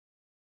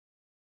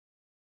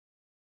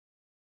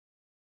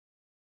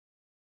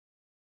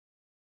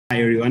Hi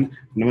everyone,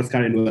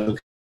 Namaskar and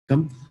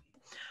welcome.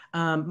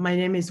 My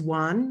name is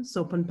Juan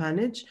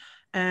Sopanpanich,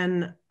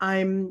 and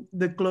I'm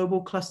the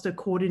Global Cluster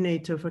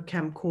Coordinator for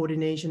Camp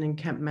Coordination and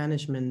Camp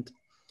Management.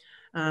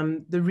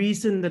 The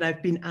reason that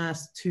I've been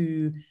asked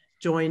to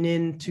join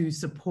in to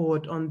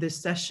support on this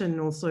session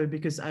also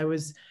because I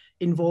was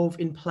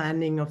involved in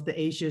planning of the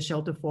Asia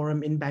Shelter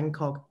Forum in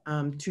Bangkok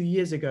 2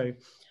 years ago.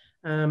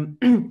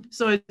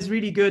 So it's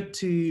really good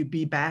to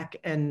be back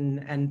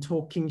and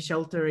talking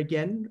shelter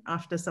again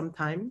after some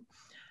time.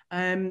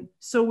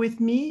 So with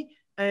me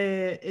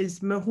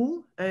is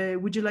MoUD.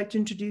 Would you like to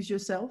introduce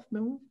yourself,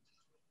 MoUD?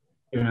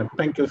 Yeah,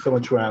 thank you so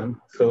much, Juan.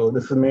 So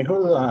this is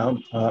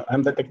MoUD.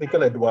 I'm the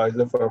technical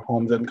advisor for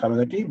Homes and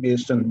Community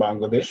based in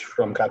Bangladesh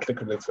from Catholic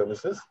Relief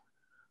Services.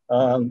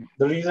 The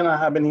reason I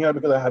have been here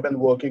because I have been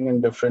working in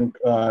different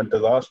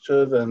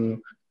disasters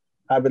and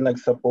I've been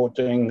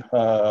supporting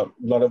a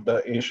lot of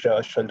the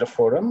Asia Shelter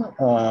Forum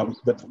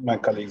with my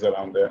colleagues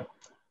around there.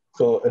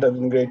 So it has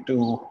been great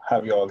to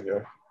have you all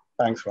here.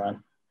 Thanks,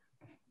 Juan.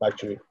 Back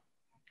to you.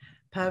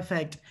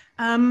 Perfect.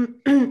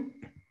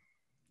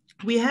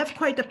 We have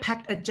quite a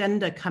packed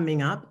agenda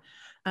coming up,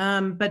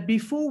 but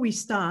before we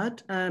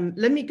start,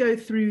 let me go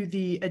through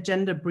the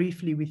agenda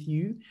briefly with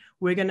you.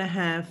 We're going to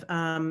have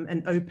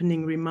an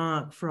opening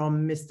remark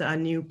from Mr.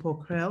 Anil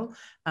Pokhrel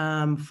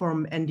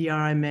from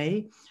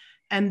NDRMA.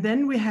 And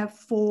then we have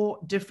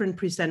 4 different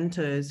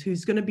presenters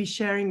who's going to be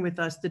sharing with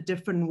us the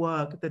different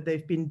work that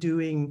they've been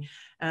doing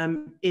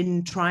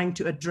in trying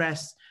to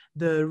address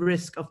the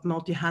risk of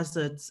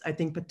multi-hazards, I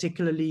think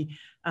particularly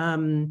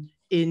in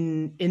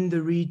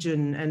the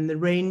region and the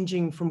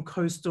ranging from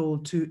coastal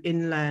to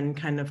inland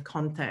kind of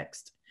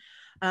context.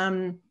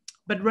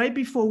 But right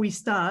before we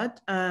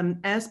start,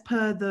 as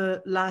per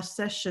the last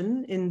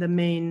session in the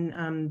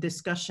main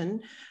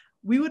discussion,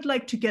 we would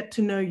like to get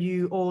to know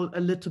you all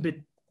a little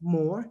bit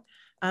more.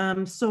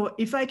 So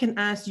if I can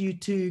ask you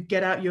to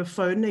get out your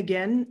phone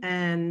again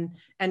and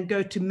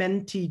go to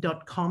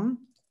menti.com.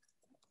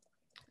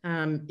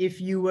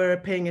 If you were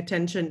paying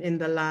attention in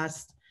the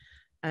last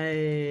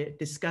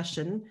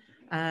discussion,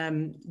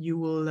 you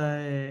will,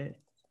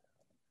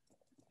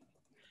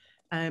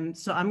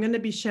 so I'm going to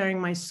be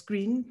sharing my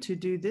screen to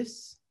do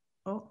this.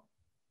 Oh,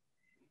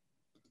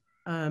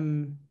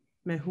 MoUD,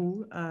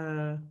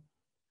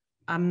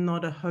 I'm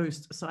not a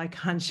host, so I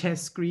can't share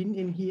screen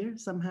in here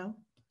somehow.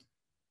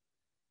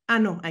 Ah,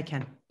 no, I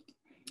can.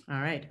 All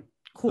right,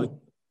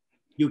 cool.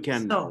 You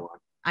can. So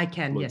I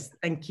can, yes,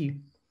 thank you.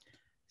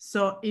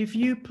 So if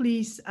you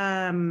please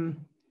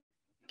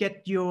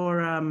get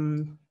your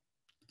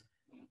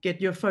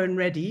phone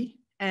ready,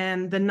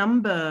 and the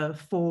number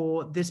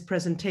for this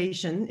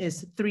presentation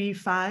is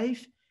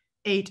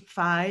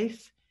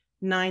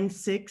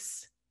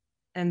 358596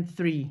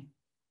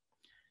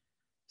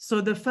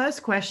 So the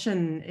first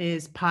question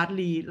is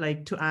partly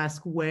like to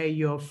ask where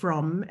you're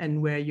from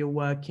and where you're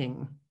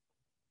working.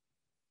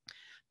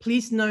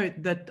 Please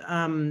note that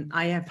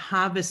I have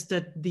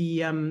harvested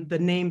the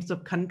names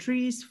of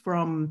countries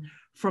from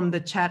the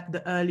chat,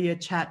 the earlier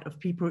chat of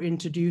people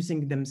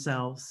introducing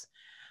themselves.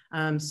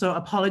 So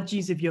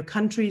apologies if your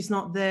country is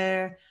not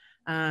there.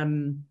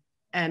 And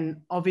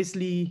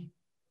obviously,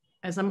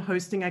 as I'm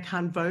hosting, I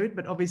can't vote,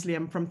 but obviously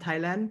I'm from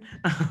Thailand.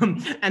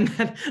 And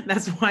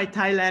that's why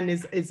Thailand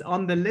is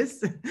on the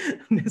list,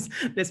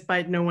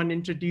 despite no one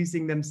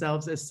introducing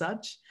themselves as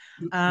such.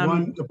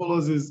 One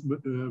apologies,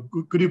 but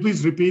could you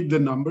please repeat the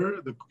number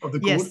of the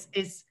code? Yes,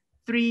 it's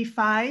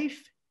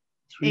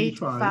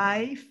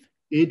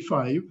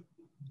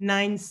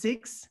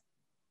 358596.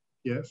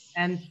 Yes.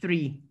 And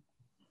 3.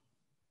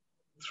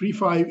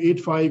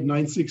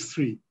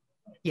 3585963.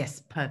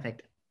 Yes,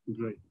 perfect.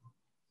 Great.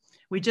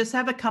 We just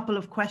have a couple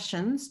of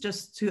questions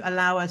just to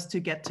allow us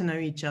to get to know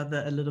each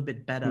other a little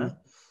bit better.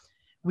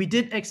 We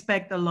did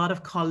expect a lot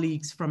of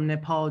colleagues from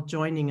Nepal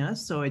joining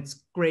us, so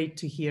it's great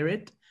to hear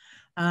it.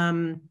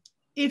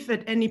 If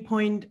at any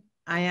point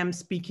I am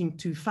speaking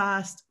too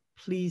fast,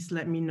 please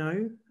let me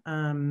know,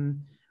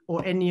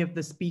 or any of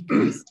the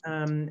speakers,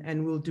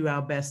 and we'll do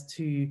our best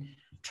to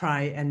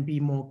try and be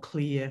more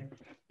clear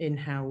in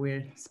how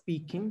we're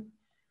speaking.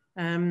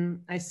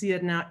 I see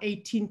that now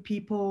 18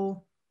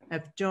 people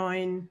have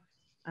joined.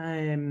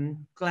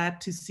 I'm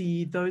glad to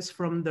see those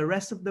from the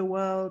rest of the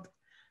world.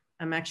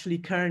 I'm actually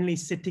currently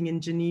sitting in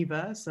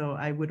Geneva, so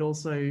I would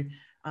also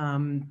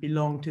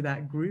belong to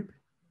that group.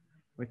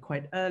 We're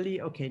quite early.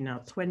 Okay,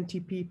 now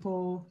 20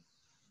 people.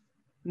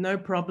 No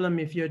problem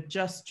if you're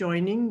just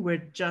joining.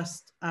 We're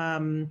just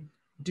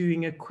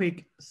doing a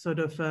quick sort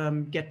of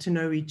get to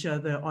know each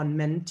other on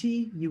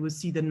Menti. You will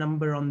see the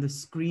number on the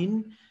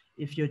screen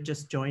if you're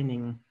just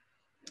joining.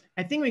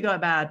 I think we got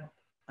about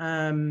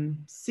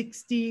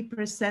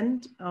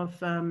 60% of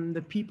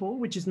the people,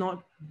 which is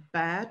not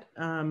bad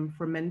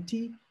for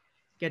Menti,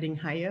 getting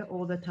higher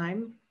all the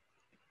time.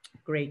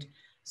 Great.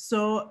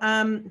 So,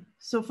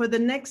 so for the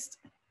next,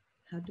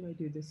 how do I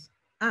do this?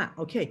 Ah,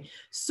 okay.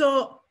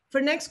 So for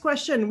next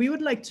question, we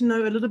would like to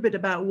know a little bit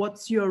about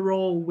what's your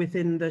role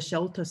within the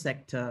shelter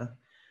sector.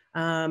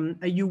 Are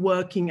you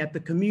working at the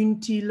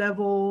community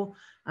level?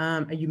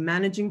 Are you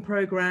managing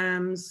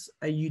programs?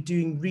 Are you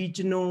doing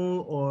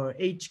regional or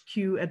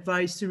HQ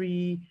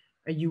advisory?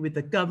 Are you with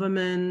the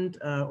government,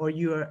 or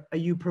are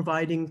you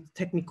providing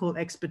technical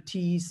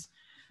expertise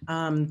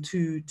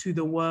to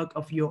the work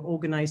of your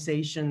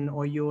organization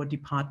or your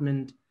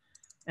department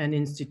and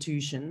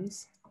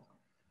institutions?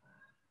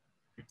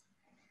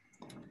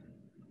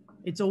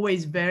 It's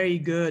always very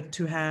good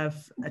to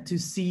have to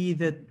see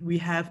that we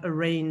have a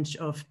range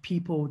of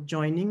people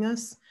joining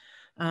us,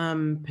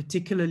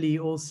 particularly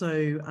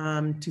also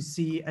to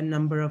see a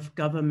number of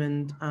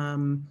government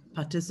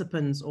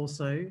participants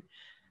also.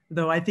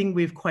 Though I think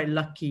we're quite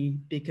lucky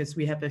because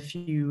we have a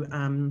few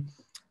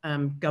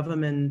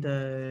government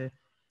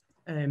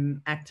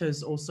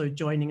actors also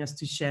joining us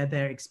to share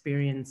their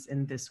experience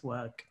in this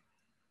work.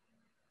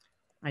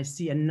 I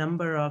see a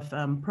number of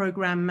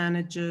program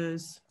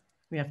managers.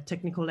 We have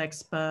technical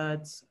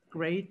experts.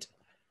 Great.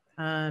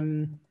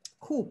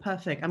 Cool,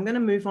 perfect. I'm going to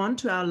move on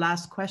to our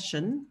last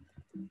question.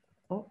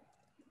 Oh,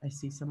 I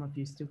see some of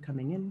you still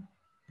coming in.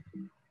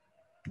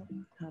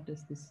 How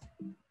does this?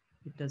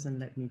 It doesn't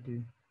let me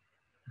do.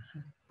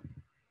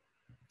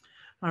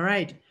 All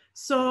right.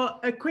 So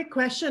a quick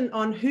question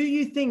on who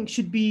you think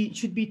should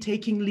be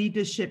taking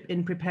leadership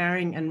in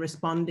preparing and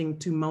responding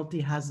to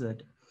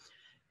multi-hazard.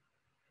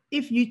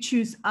 If you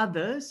choose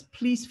others,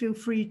 please feel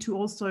free to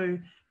also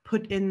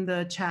put in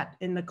the chat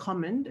in the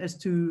comment as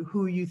to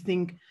who you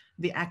think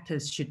the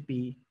actors should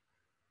be.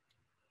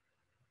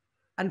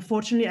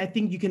 Unfortunately, I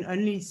think you can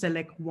only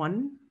select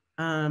one.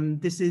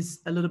 This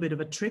is a little bit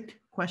of a trick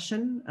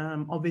question.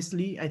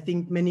 Obviously, I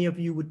think many of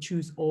you would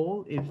choose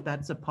all if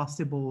that's a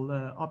possible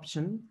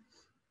option.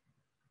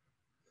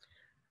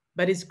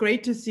 But it's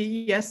great to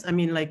see, yes, I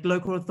mean, like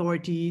local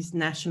authorities,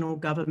 national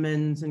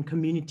governments and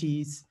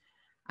communities.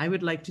 I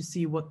would like to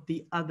see what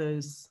the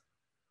others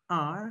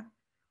are,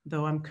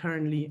 though I'm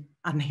currently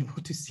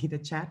unable to see the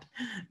chat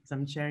because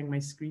I'm sharing my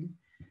screen.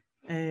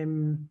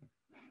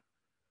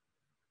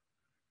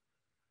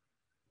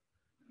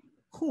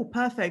 Cool,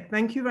 perfect.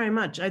 Thank you very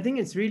much. I think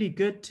it's really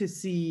good to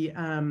see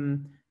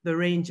the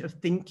range of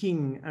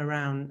thinking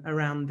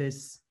around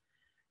this.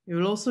 It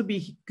will also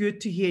be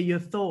good to hear your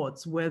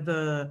thoughts,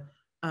 whether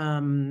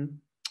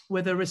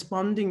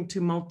responding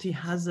to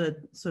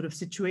multi-hazard sort of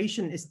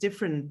situation is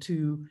different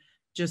to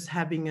just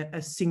having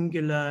a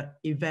singular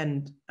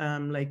event,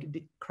 like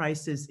the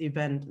crisis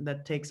event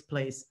that takes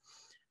place.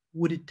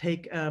 Would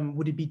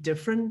it be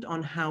different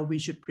on how we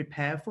should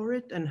prepare for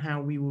it and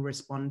how we will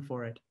respond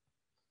for it?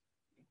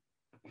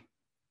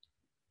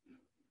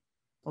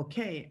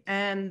 Okay,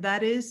 and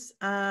that is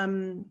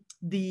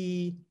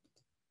the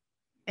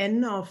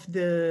end of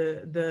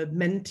the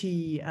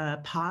Menti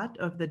part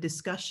of the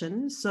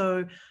discussion.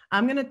 So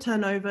I'm going to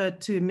turn over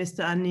to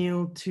Mr.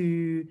 Anil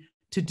to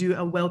do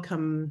a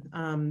welcome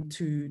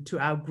to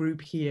our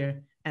group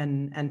here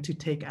and to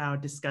take our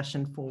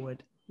discussion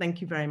forward. Thank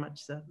you very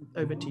much, sir.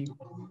 Over to you.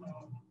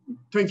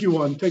 Thank you,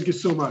 Juan. Thank you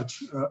so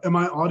much. Am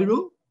I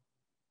audible?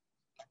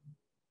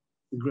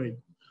 Great.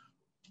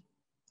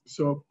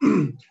 So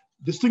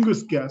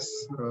distinguished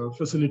guests,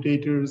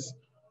 facilitators,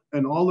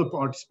 and all the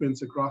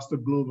participants across the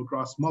globe,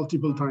 across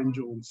multiple time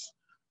zones,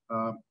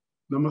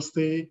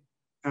 namaste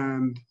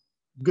and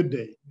good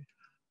day.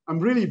 I'm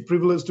really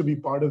privileged to be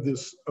part of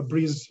this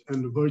Abridged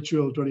and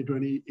virtual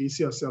 2020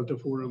 Asia Celta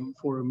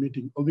Forum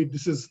meeting, albeit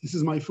this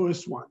is my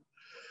first one.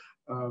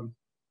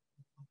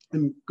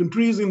 And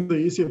countries in the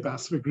Asia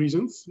Pacific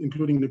regions,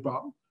 including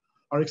Nepal,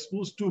 are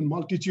exposed to a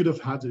multitude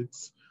of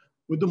hazards,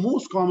 with the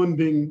most common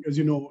being, as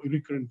you know,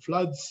 recurrent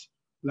floods,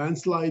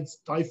 landslides,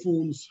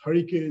 typhoons,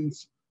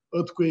 hurricanes,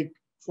 earthquake,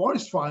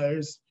 forest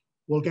fires,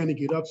 volcanic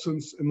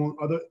eruptions, among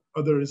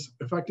others,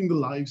 affecting the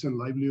lives and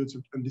livelihoods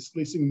and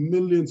displacing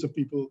millions of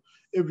people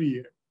every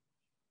year.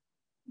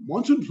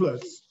 Monsoon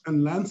floods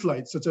and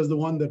landslides, such as the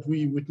one that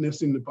we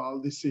witnessed in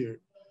Nepal this year,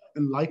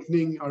 and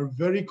lightning are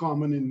very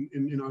common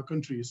in our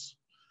countries.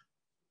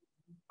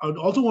 I would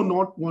also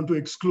not want to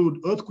exclude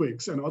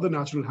earthquakes and other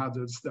natural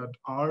hazards that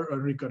are a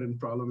recurrent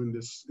problem in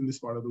this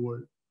part of the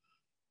world.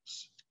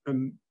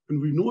 And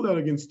we know that,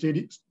 again,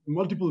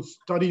 multiple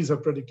studies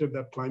have predicted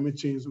that climate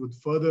change would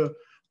further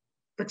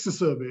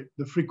exacerbate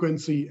the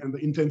frequency and the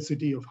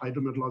intensity of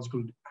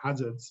hydrometeorological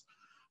hazards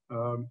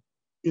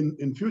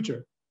in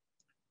future.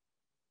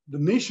 The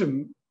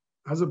nation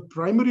has a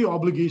primary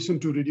obligation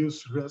to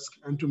reduce risk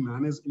and to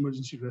manage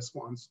emergency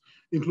response,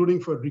 including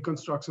for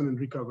reconstruction and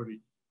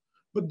recovery.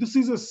 But this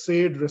is a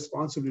shared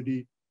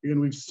responsibility. Again,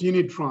 we've seen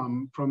it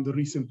from the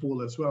recent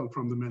poll as well,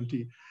 from the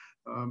Menti.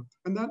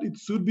 And that it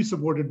should be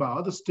supported by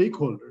other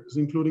stakeholders,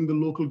 including the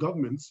local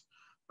governments,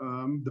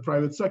 the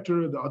private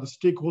sector, the other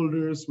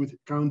stakeholders with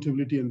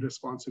accountability and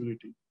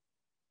responsibility.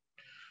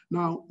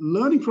 Now,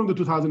 learning from the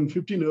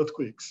 2015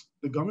 earthquakes,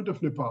 the government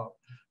of Nepal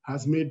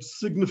has made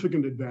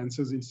significant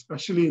advances,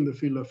 especially in the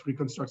field of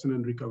reconstruction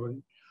and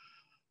recovery.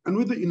 And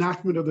with the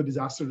enactment of the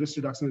Disaster Risk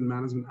Reduction and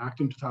Management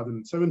Act in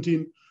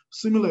 2017,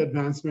 similar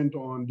advancement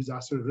on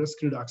disaster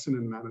risk reduction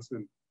and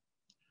management.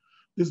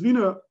 There's been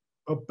a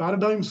a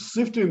paradigm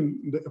shift in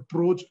the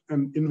approach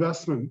and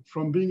investment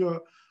from being a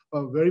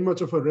very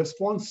much of a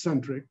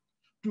response-centric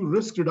to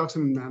risk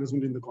reduction and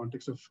management in the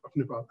context of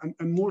Nepal,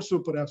 and more so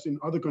perhaps in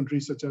other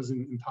countries such as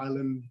in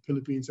Thailand,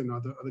 Philippines, and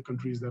other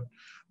countries that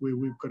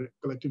we've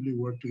collectively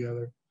worked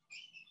together.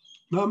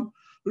 Now, I'm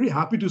very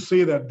happy to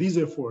say that these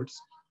efforts,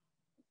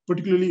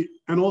 particularly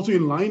and also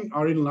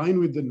are in line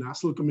with the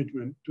national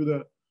commitment to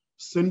the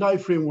Sendai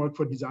framework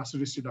for disaster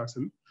risk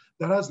reduction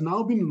that has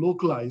now been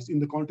localized in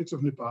the context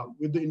of Nepal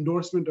with the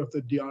endorsement of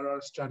the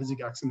DRR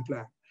Strategic Action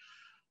Plan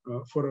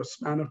for a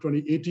span of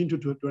 2018 to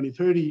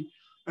 2030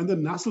 and the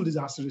National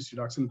Disaster Risk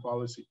Reduction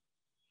Policy.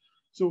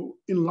 So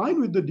in line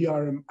with the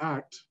DRM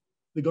Act,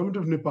 the government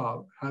of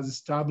Nepal has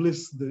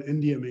established the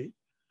NDMA,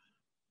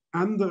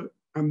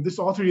 and this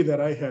authority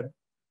that I head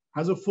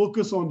has a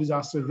focus on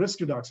disaster risk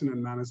reduction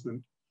and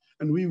management.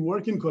 And we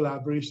work in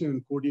collaboration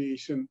and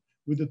coordination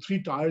with the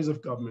 3 tiers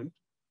of government,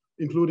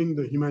 including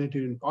the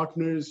humanitarian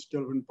partners,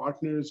 development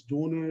partners,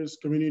 donors,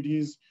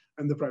 communities,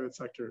 and the private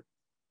sector.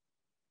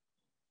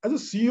 As a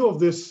CEO of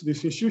this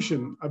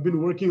institution, I've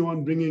been working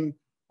on bringing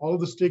all of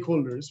the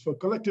stakeholders for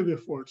collective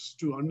efforts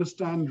to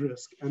understand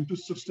risk and to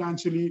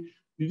substantially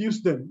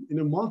reduce them in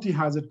a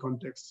multi-hazard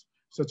context,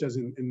 such as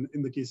in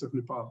the case of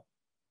Nepal.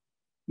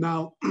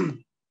 Now,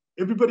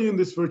 everybody in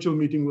this virtual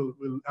meeting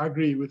will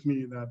agree with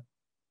me that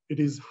it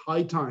is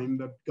high time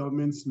that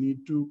governments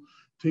need to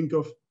think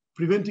of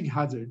preventing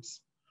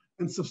hazards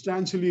and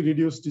substantially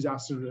reduce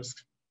disaster risk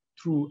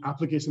through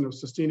application of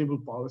sustainable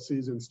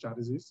policies and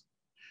strategies.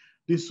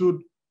 This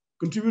would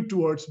contribute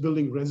towards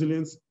building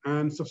resilience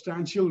and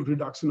substantial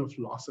reduction of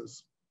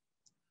losses.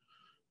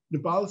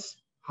 Nepal's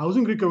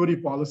housing recovery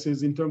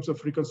policies in terms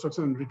of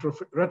reconstruction and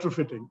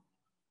retrofitting,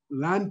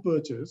 land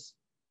purchase,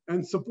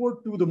 and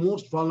support to the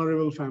most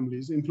vulnerable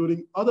families,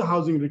 including other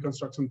housing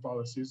reconstruction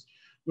policies,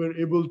 were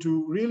able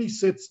to really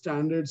set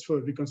standards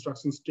for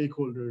reconstruction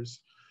stakeholders,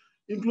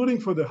 including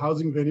for the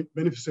housing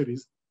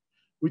beneficiaries,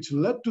 which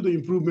led to the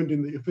improvement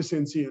in the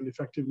efficiency and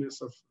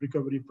effectiveness of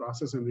recovery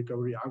process and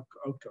recovery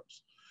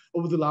outcomes.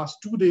 Over the last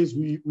 2 days,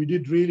 we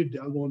did really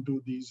delve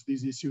into these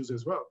issues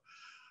as well.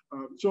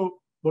 So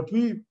what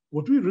we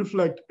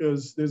reflect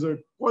is there's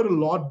quite a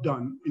lot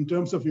done in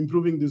terms of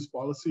improving these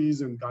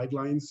policies and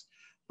guidelines,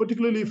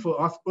 particularly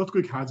for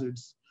earthquake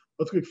hazards,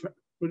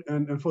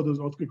 and for those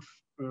earthquake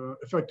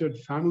affected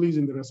families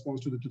in the response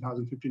to the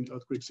 2015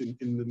 earthquakes in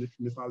the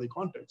Nepali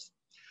context.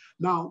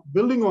 Now,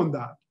 building on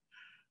that,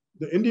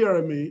 the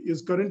NDRMA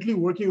is currently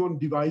working on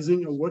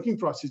devising a working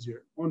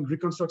procedure on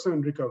reconstruction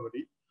and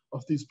recovery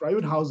of these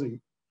private housing,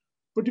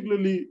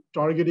 particularly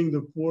targeting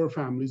the poor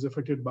families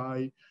affected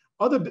by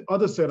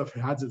other set of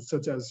hazards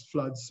such as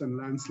floods and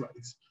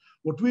landslides.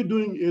 What we're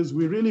doing is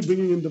we're really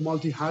bringing in the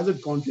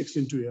multi-hazard context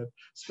into it,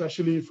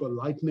 especially for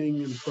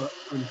lightning and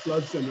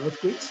floods and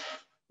earthquakes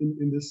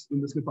in this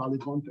Nepali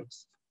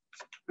context.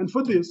 And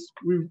for this,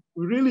 we're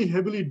really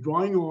heavily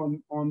drawing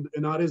on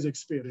the NRA's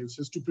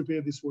experiences to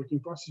prepare this working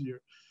procedure.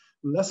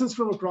 Lessons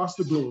from across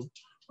the globe,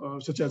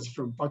 such as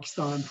from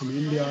Pakistan, from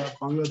India,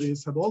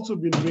 Bangladesh, have also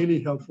been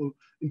really helpful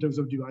in terms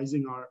of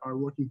devising our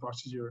working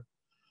procedure.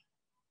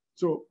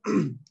 So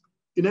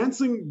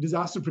enhancing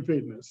disaster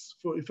preparedness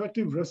for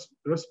effective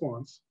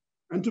response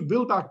and to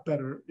build back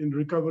better in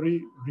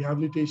recovery,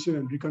 rehabilitation,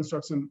 and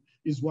reconstruction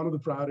is one of the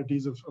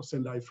priorities of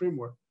Sendai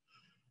framework.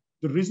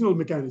 The regional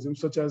mechanisms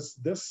such as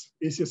this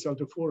Asia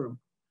Shelter Forum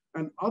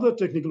and other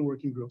technical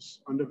working groups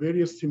under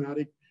various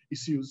thematic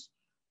issues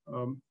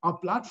are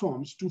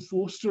platforms to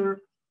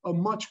foster a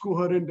much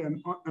coherent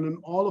and an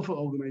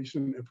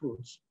all-of-organization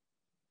approach.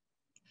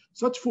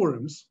 Such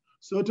forums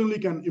certainly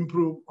can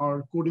improve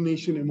our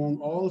coordination among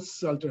all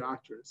shelter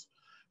actors,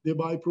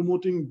 thereby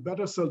promoting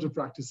better shelter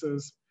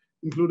practices,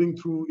 including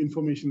through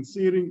information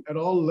sharing at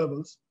all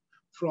levels,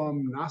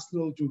 from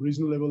national to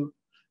regional level,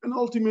 and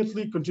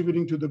ultimately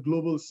contributing to the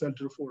Global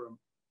Shelter Forum.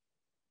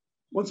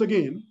 Once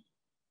again,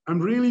 I'm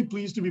really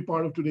pleased to be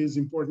part of today's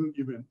important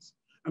events,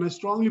 and I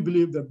strongly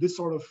believe that this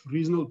sort of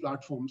regional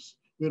platforms,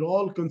 where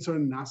all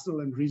concerned national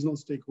and regional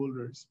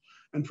stakeholders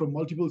and from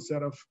multiple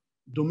set of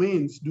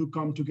domains do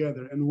come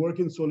together and work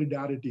in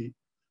solidarity,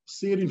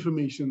 share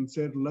information,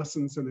 share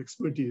lessons and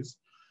expertise,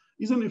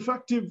 is an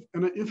effective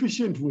and an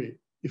efficient way,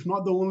 if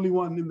not the only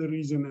one in the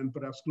region and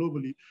perhaps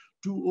globally,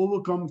 to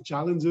overcome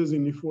challenges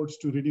in efforts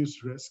to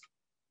reduce risk,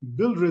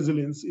 build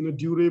resilience in a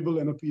durable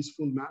and a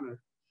peaceful manner.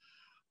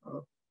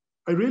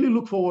 I really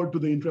look forward to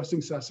the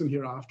interesting session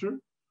hereafter.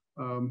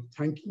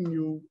 Thanking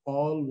you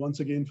all once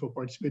again for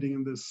participating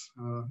in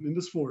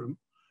this forum,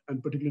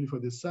 and particularly for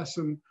this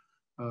session.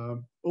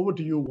 Over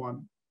to you,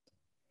 Juan.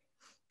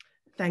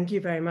 Thank you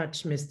very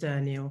much, Mr.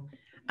 Anil.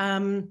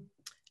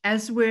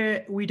 As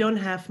we don't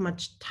have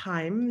much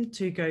time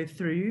to go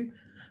through,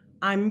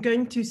 I'm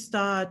going to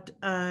start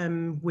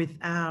with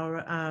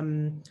our,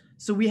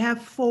 so we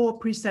have 4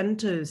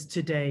 presenters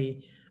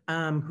today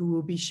who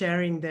will be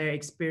sharing their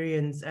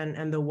experience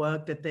and the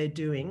work that they're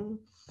doing.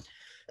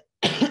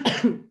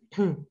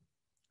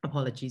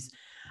 Apologies.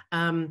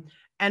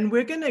 And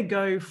we're going to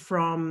go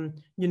from,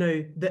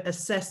 the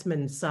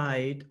assessment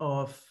side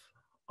of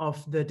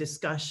of the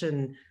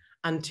discussion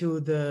until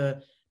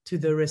to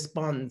the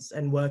response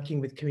and working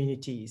with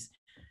communities.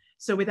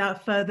 So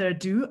without further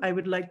ado, I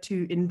would like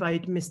to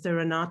invite Mr.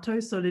 Renato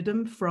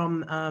Solidum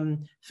from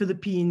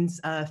Philippines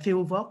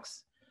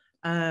PhilVox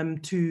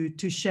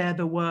to share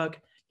the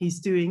work he's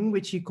doing,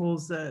 which he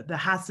calls the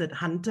Hazard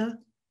Hunter.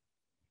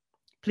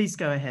 Please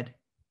go ahead.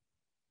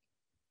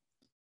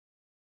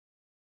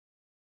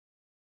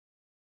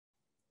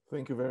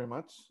 Thank you very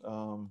much.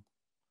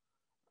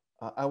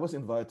 I was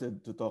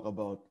invited to talk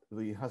about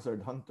the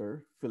Hazard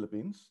Hunter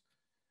Philippines,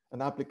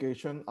 an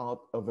application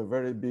out of a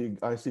very big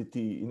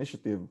ICT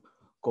initiative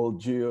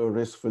called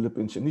GeoRisk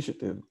Philippines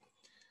Initiative.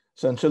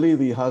 Essentially,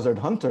 the Hazard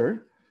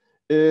Hunter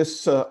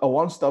is a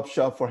one-stop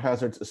shop for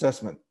hazards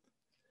assessment.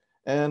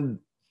 And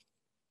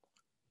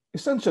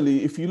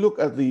essentially, if you look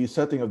at the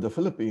setting of the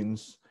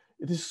Philippines,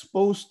 it is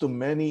exposed to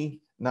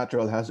many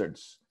natural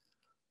hazards,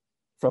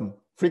 from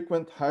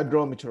frequent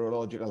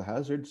hydrometeorological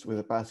hazards with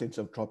the passage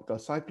of tropical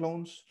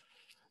cyclones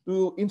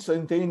to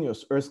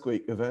instantaneous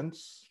earthquake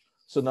events,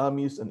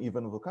 tsunamis, and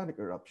even volcanic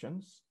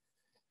eruptions,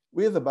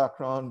 with the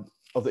background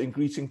of the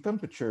increasing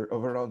temperature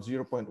of around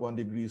 0.1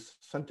 degrees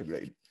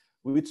centigrade,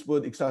 which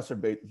would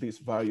exacerbate these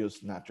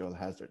various natural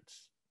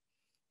hazards.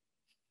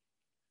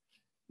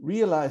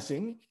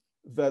 Realizing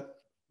that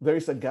there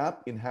is a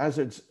gap in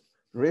hazards,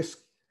 risk,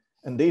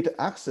 and data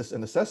access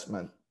and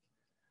assessment,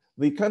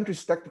 the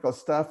country's technical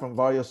staff from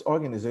various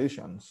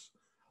organizations,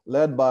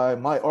 led by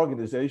my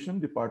organization,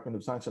 Department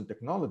of Science and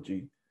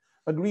Technology,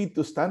 agreed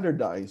to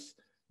standardize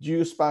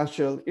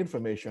geospatial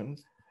information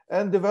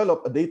and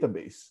develop a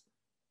database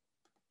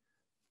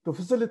to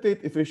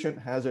facilitate efficient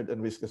hazard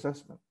and risk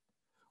assessment.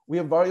 We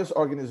have various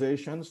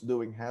organizations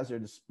doing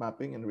hazards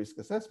mapping and risk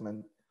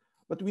assessment,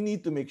 but we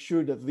need to make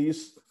sure that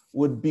these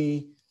would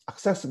be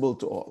accessible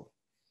to all.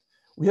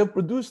 We have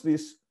produced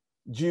this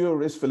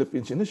GeoRisk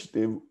Philippines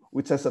initiative,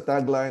 which has a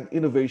tagline,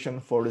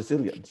 Innovation for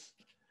Resilience.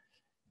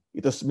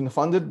 It has been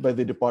funded by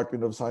the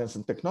Department of Science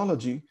and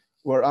Technology,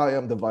 where I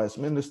am the Vice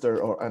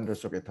Minister or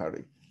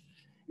Undersecretary.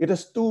 It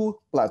has two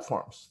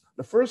platforms.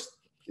 The first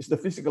is the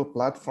physical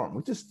platform,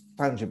 which is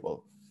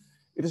tangible.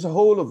 It is a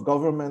whole of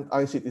government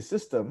ICT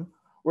system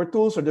where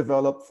tools are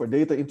developed for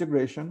data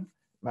integration,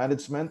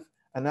 management,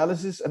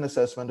 analysis, and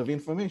assessment of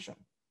information.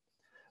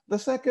 The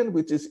second,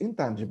 which is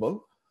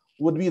intangible,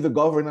 would be the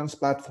governance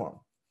platform,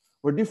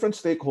 where different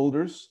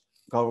stakeholders,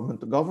 government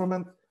to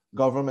government,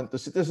 government to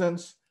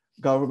citizens,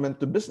 government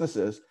to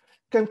businesses,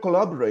 can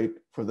collaborate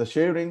for the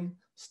sharing,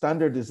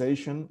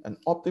 standardization, and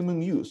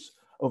optimum use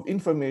of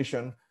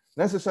information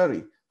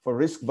necessary for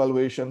risk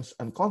valuations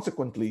and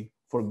consequently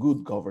for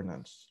good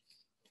governance.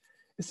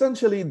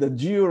 Essentially, the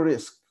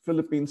GeoRisk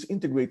Philippines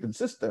integrated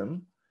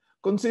system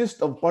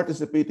consists of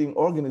participating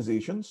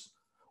organizations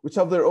which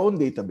have their own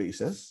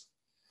databases,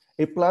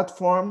 a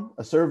platform,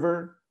 a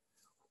server,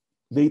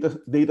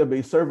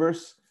 database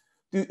servers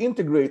to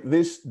integrate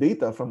this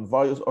data from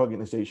various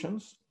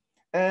organizations,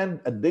 and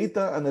a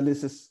data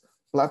analysis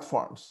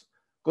platforms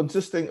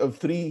consisting of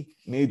three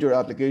major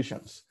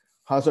applications: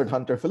 Hazard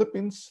Hunter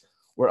Philippines,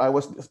 where I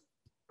was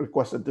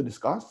requested to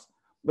discuss,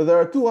 but there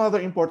are two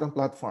other important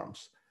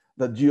platforms,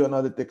 the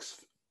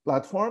GeoAnalytics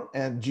platform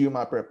and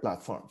GeoMapper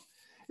platform.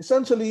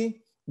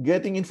 Essentially,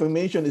 getting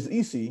information is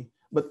easy,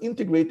 but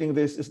integrating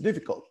this is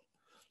difficult.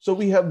 So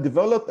we have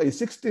developed a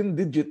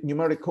 16-digit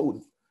numeric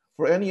code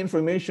for any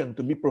information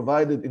to be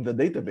provided in the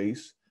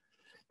database.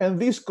 And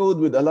this code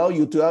would allow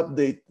you to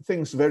update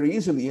things very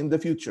easily in the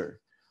future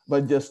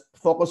by just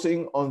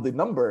focusing on the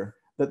number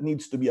that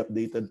needs to be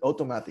updated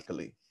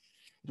automatically.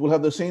 It will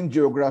have the same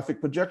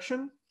geographic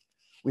projection.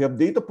 We have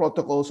data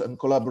protocols and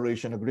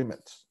collaboration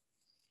agreements.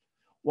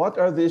 What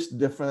are these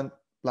different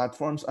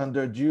platforms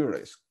under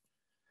GeoRisk?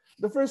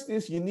 The first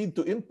is you need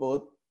to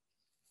input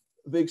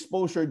the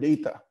exposure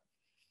data.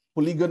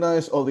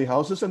 Polygonize all the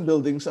houses and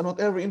buildings and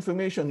whatever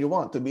information you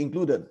want to be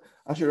included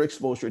as your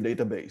exposure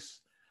database.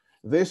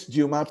 This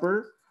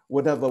GeoMapper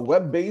would have a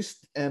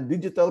web-based and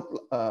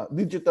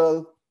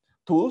digital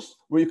tools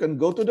where you can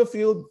go to the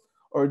field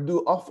or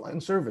do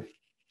offline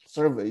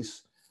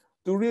surveys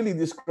to really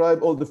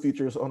describe all the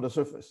features on the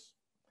surface.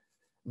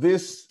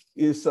 This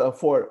is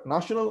for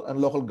national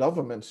and local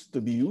governments to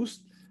be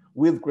used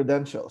with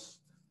credentials.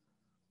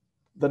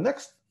 The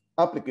next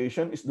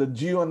application is the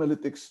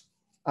GeoAnalytics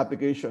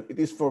application. It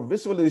is for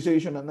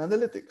visualization and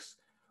analytics,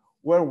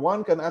 where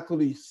one can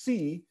actually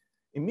see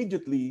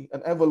immediately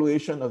an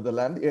evaluation of the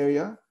land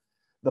area,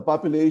 the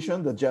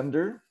population, the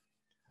gender,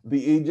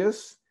 the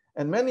ages,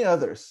 and many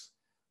others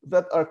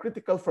that are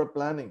critical for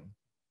planning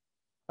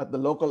at the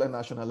local and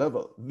national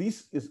level.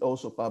 This is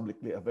also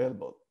publicly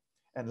available.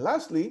 And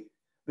lastly,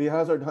 the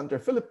Hazard Hunter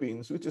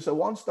Philippines, which is a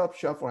one-stop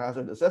shop for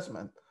hazard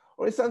assessment,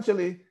 or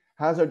essentially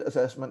hazard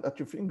assessment at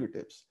your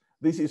fingertips.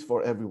 This is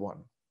for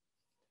everyone.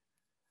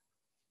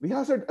 The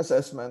hazard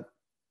assessment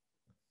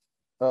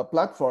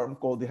platform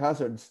called the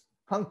Hazard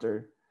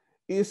Hunter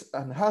is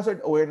a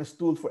hazard awareness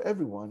tool for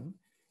everyone,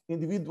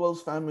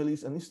 individuals,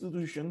 families, and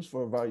institutions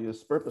for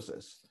various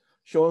purposes.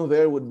 Shown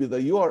there would be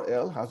the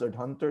URL,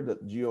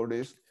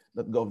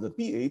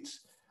 hazardhunter.georisk.gov.ph,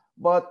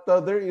 But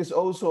there is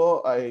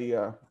also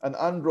an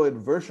Android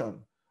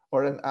version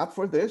or an app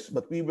for this,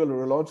 but we will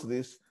relaunch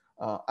this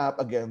app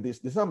again this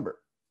December.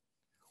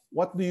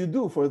 What do you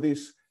do for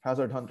this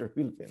Hazard Hunter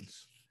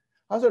Philippines?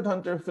 Hazard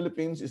Hunter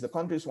Philippines is the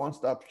country's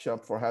one-stop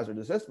shop for hazard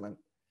assessment.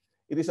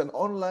 It is an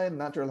online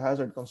natural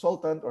hazard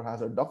consultant or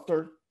hazard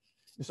doctor.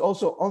 It's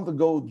also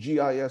on-the-go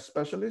GIS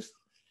specialist.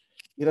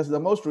 It has the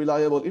most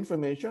reliable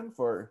information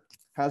for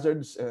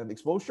hazards and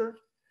exposure,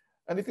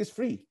 and it is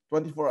free,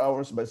 24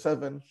 hours by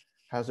 7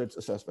 hazards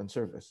assessment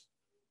service.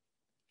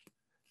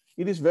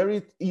 It is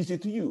very easy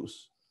to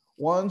use.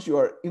 Once you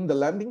are in the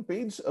landing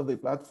page of the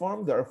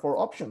platform, there are 4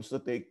 options to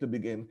take to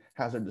begin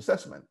hazard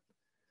assessment.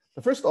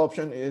 The first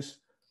option is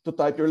to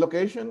type your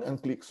location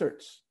and click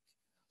search.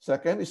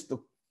 Second is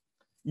to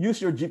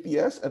use your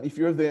GPS, and if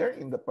you're there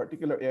in the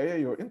particular area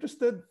you're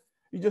interested,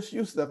 you just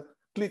use the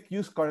click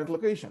use current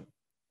location.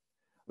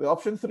 The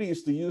option 3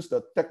 is to use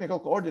the technical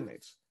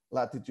coordinates,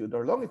 latitude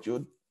or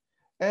longitude.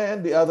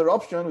 And the other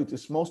option, which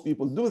is most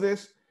people do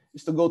this,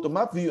 is to go to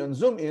map view and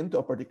zoom in to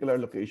a particular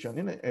location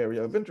in an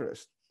area of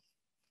interest.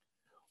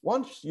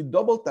 Once you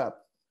double tap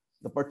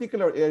the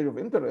particular area of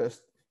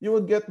interest, you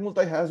will get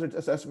multi-hazard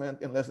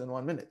assessment in less than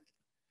 1 minute.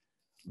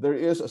 There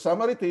is a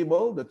summary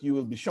table that you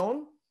will be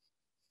shown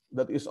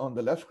that is on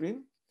the left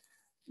screen.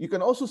 You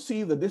can also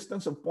see the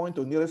distance of point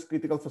to nearest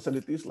critical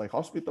facilities like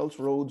hospitals,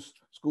 roads,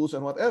 schools,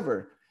 and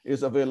whatever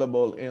is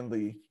available in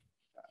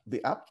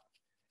the app.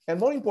 And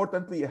more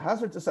importantly, a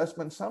hazards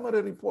assessment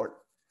summary report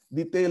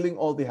detailing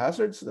all the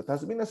hazards that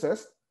has been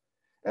assessed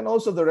and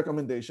also the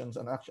recommendations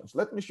and actions.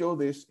 Let me show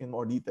this in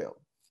more detail.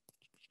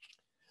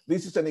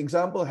 This is an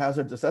example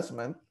hazards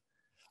assessment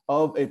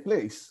of a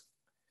place.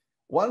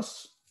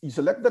 Once you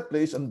select that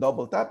place and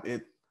double tap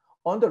it,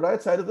 on the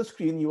right side of the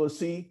screen, you will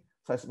see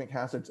seismic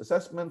hazards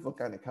assessment,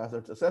 volcanic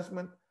hazards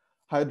assessment,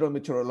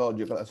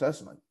 hydrometeorological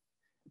assessment.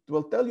 It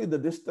will tell you the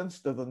distance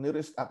to the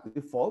nearest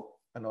active fault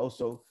and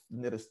also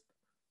the nearest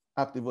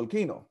active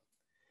volcano.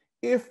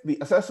 If the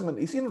assessment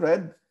is in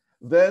red,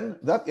 then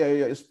that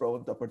area is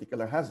prone to a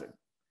particular hazard.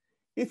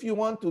 If you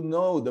want to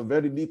know the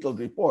very detailed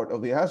report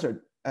of the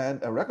hazard and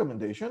a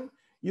recommendation,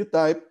 you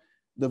type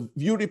the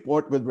view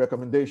report with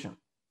recommendation.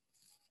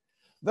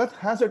 That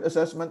hazard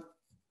assessment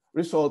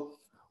result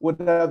would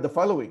have the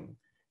following.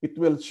 It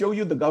will show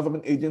you the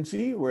government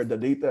agency where the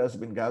data has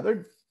been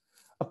gathered,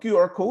 a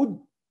QR code.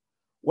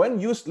 When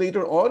used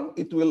later on,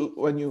 it will,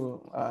 when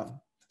you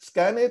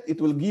scan it, it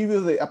will give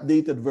you the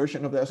updated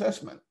version of the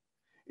assessment.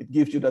 It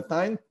gives you the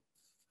time,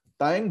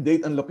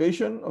 date, and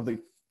location of the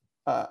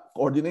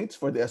coordinates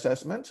for the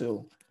assessment.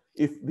 So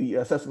if the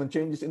assessment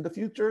changes in the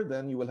future,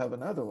 then you will have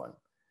another one.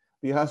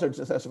 The hazards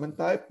assessment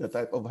type, the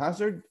type of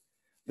hazard,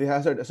 the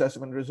hazard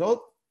assessment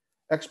result,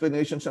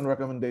 explanations and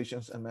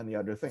recommendations, and many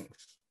other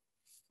things.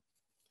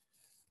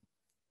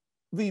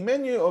 The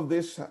menu of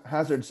these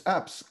hazards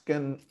apps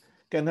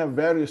can have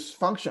various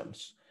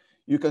functions.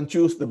 You can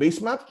choose the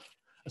base map,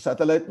 a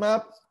satellite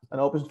map, an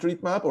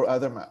OpenStreetMap, or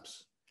other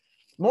maps.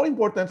 More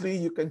importantly,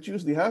 you can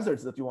choose the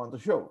hazards that you want to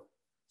show.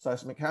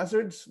 Seismic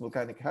hazards,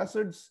 volcanic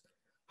hazards,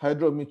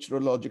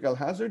 hydrometeorological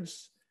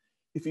hazards.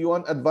 If you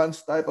want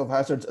advanced type of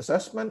hazards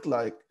assessment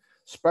like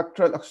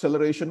spectral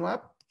acceleration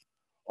map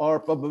or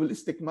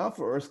probabilistic map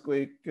for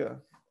earthquake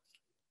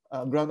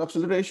ground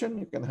acceleration,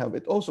 you can have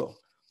it also.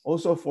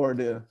 Also for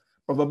the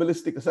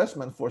probabilistic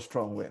assessment for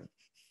strong wind.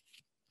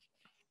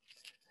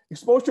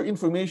 Exposure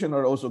information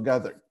are also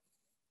gathered.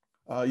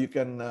 You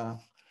can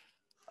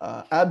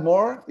add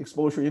more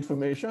exposure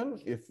information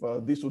if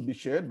this would be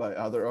shared by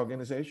other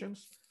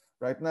organizations.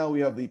 Right now,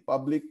 we have the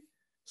public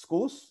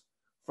schools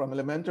from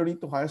elementary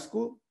to high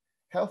school,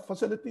 health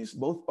facilities,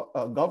 both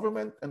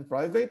government and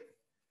private,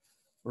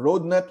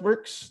 road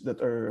networks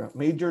that are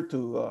major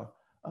to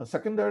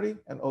secondary,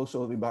 and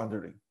also the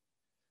boundary.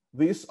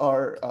 These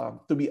are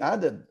to be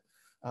added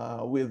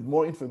with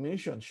more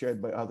information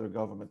shared by other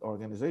government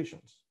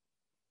organizations.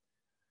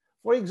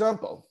 For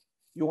example,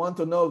 you want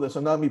to know the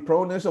tsunami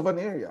proneness of an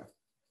area.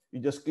 You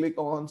just click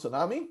on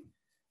tsunami,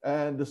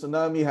 and the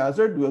tsunami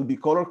hazard will be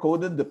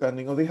color-coded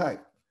depending on the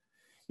height.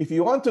 If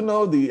you want to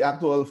know the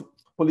actual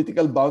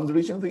political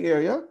boundaries in the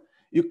area,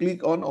 you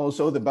click on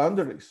also the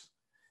boundaries.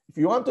 If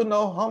you want to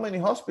know how many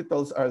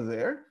hospitals are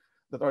there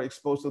that are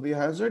exposed to the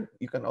hazard,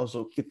 it can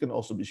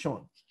also be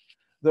shown.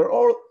 There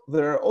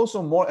are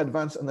also more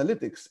advanced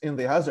analytics in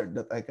the hazard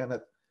that I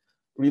cannot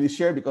really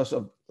share because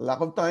of lack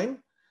of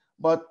time,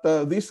 but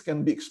this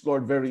can be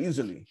explored very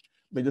easily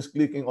by just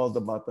clicking all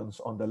the buttons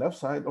on the left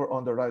side or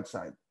on the right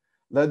side.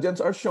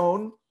 Legends are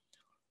shown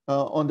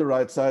on the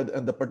right side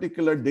and the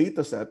particular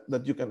data set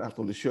that you can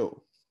actually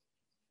show.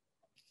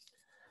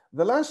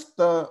 The last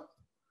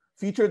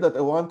feature that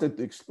I wanted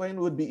to explain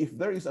would be if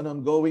there is an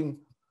ongoing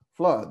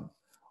flood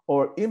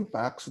or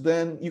impacts,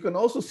 then you can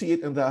also see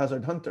it in the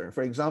Hazard Hunter.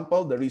 For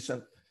example, the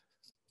recent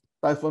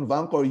Typhoon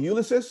Vancor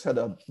Ulysses had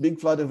a big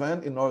flood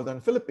event in northern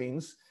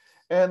Philippines,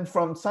 and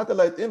from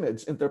satellite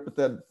image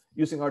interpreted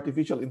using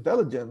artificial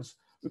intelligence,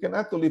 we can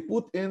actually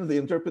put in the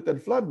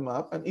interpreted flood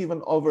map and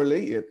even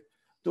overlay it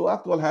to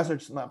actual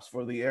hazards maps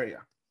for the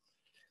area.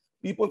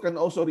 People can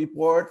also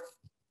report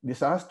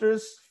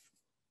disasters,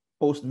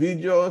 post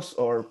videos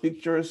or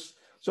pictures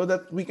so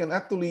that we can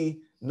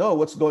actually know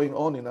what's going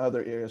on in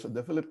other areas of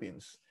the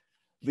Philippines.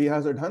 The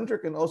Hazard Hunter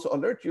can also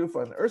alert you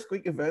for an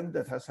earthquake event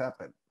that has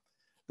happened.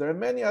 There are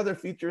many other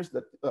features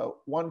that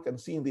one can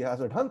see in the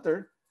Hazard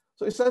Hunter.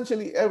 So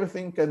essentially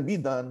everything can be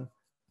done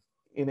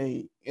in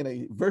a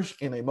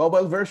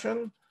mobile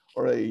version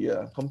or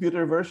a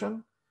computer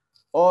version,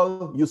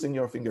 all using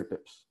your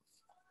fingertips.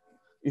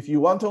 If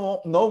you want to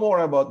know more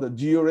about the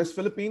GeoRisk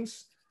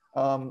Philippines,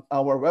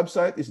 our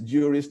website is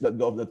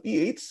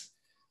georisk.gov.ph.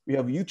 We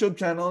have YouTube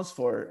channels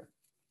for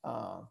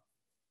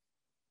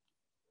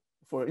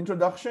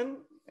introduction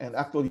and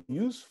actual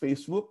use,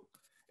 Facebook,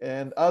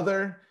 and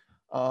other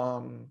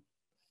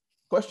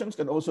questions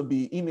can also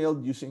be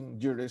emailed using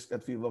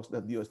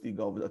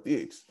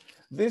georisk@phivox.dosd.gov.ph.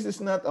 This is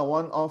not a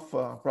one-off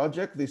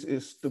project. This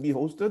is to be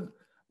hosted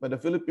by the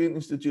Philippine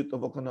Institute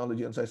of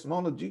Volcanology and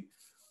Seismology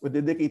with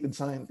dedicated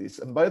scientists.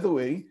 And by the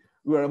way,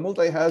 we are a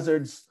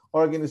multi-hazards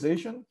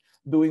organization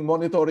doing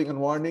monitoring and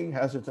warning,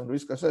 hazards and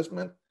risk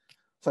assessment,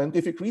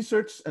 scientific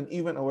research, and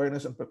even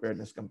awareness and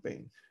preparedness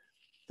campaign.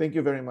 Thank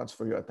you very much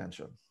for your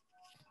attention.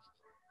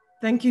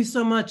 Thank you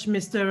so much,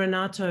 Mr.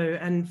 Renato,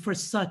 and for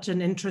such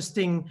an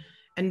interesting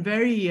and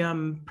very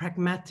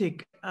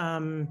pragmatic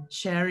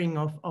sharing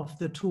of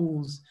the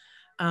tools.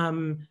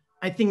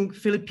 I think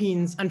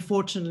Philippines,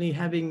 unfortunately,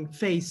 having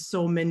faced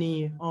so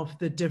many of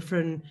the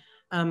different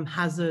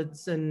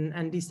hazards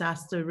and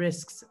disaster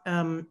risks,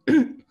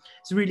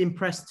 is really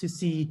impressed to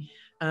see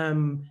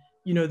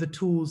the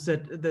tools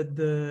that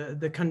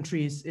the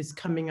country is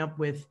coming up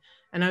with.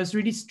 And I was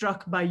really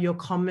struck by your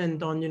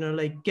comment on,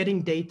 like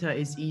getting data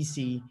is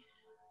easy,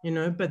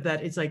 but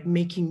that it's like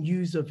making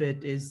use of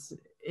it is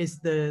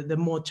the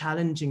more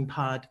challenging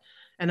part.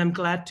 And I'm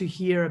glad to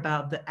hear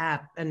about the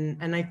app.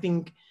 And I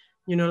think,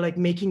 like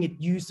making it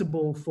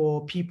usable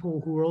for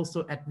people who are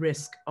also at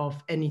risk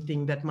of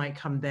anything that might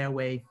come their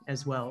way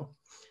as well.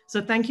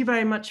 So thank you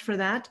very much for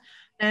that.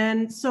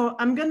 And so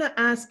I'm going to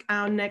ask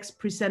our next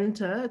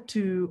presenter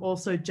to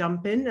also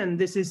jump in. And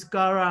this is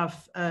Gaurav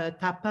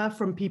Thapa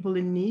from People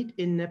in Need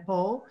in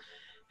Nepal,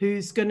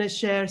 who's going to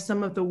share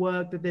some of the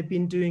work that they've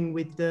been doing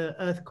with the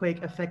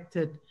earthquake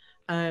affected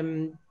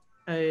a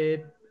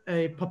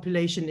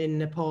population in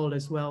Nepal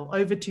as well.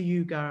 Over to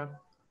you, Gaurav.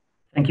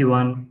 Thank you,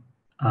 Juan.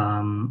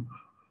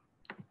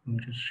 Let me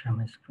just share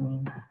my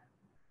screen.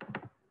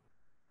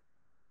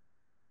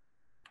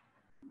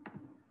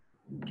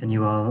 Can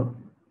you all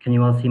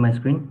see my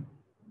screen?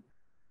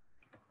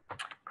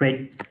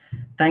 Great.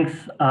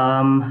 Thanks.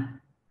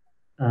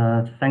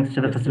 Thanks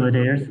to the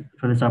facilitators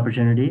for this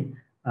opportunity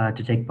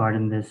to take part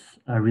in this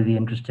really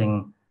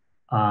interesting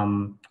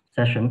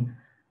session.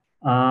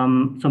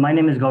 So my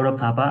name is Gaurav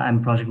Thapa.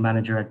 I'm project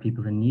manager at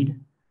People in Need.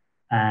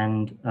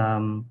 And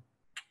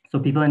so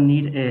People in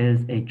Need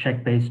is a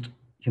Czech-based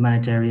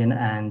humanitarian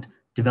and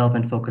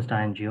development-focused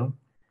NGO.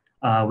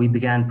 We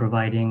began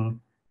providing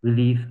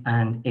relief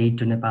and aid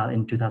to Nepal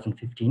in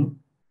 2015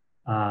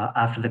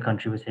 after the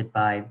country was hit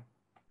by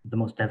the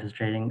most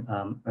devastating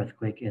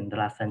earthquake in the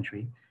last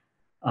century.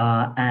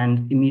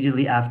 And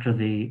immediately after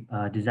the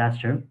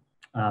disaster,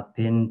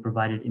 PIN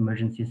provided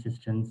emergency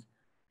assistance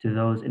to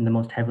those in the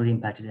most heavily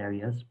impacted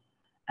areas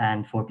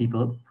and for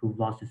people who've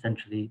lost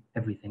essentially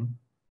everything.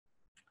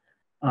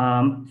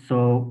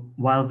 So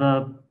while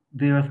the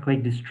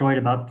earthquake destroyed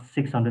about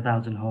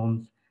 600,000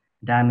 homes,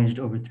 damaged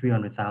over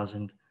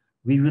 300,000,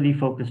 we really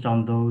focused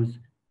on those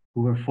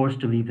who were forced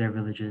to leave their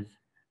villages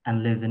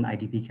and live in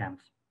IDP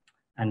camps.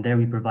 And there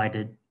we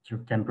provided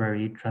sort of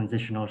temporary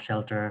transitional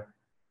shelter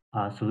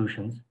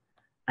solutions.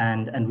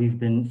 And we've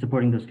been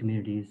supporting those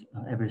communities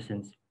ever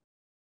since.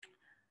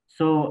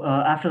 So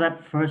after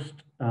that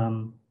first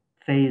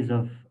phase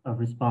of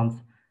response,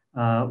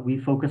 we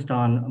focused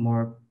on a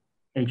more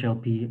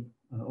HLP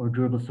or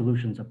durable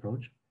solutions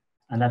approach.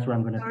 And that's what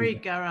I'm going to— Sorry,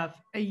 Gaurav,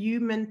 are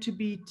you meant to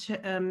be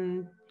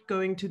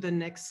going to the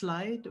next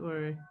slide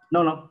or?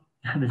 No,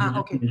 this is just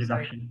okay, an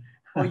introduction.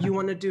 Or you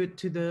want to do it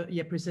to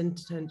the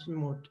presentation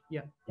mode?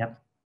 Yeah. Yep.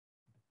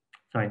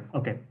 Sorry.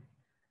 Okay.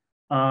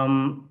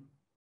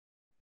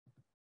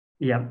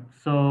 Yeah.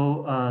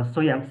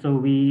 So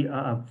we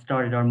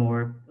started our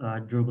more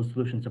durable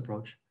solutions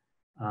approach,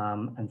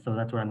 and so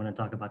that's what I'm going to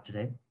talk about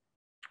today.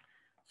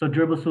 So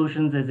Durable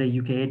Solutions is a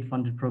UK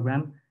funded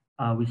program.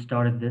 We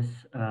started this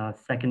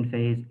second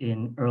phase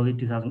in early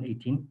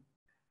 2018,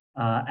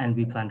 and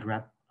we plan to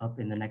wrap up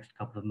in the next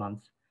couple of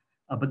months.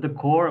 But the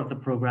core of the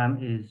program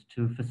is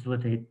to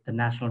facilitate the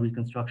National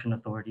Reconstruction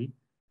Authority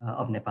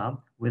of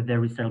Nepal with their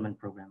resettlement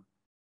program.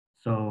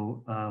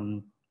 So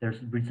their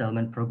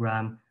resettlement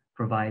program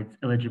provides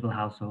eligible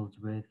households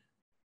with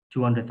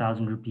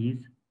 200,000 rupees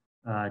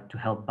to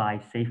help buy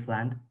safe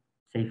land,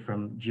 safe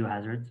from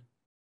geohazards,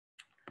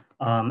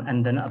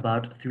 and then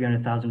about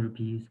 300,000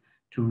 rupees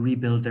to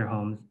rebuild their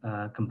homes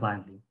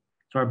compliantly.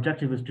 So our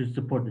objective is to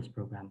support this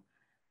program.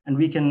 And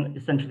we can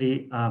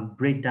essentially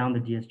break down the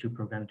DS2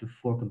 program into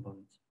 4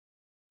 components.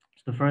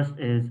 So the first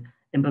is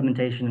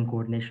implementation and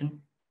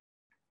coordination,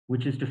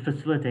 which is to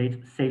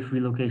facilitate safe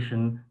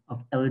relocation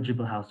of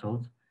eligible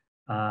households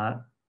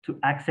to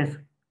access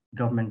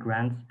government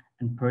grants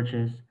and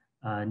purchase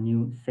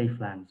new safe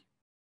lands.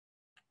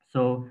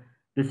 So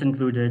this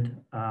included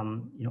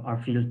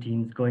our field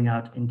teams going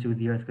out into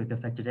the earthquake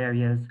affected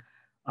areas,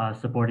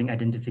 supporting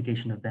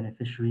identification of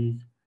beneficiaries,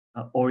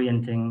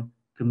 orienting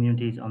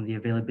communities on the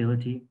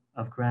availability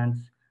of grants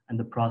and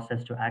the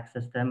process to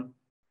access them,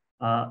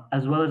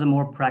 as well as a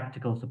more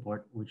practical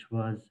support, which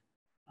was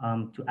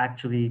to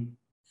actually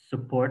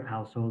support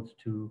households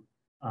to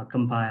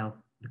compile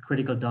the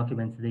critical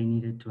documents they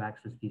needed to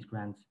access these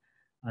grants,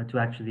 to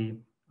actually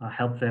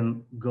help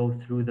them go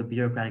through the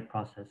bureaucratic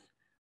process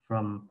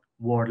from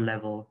ward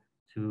level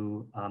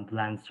to the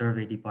land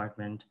survey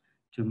department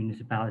to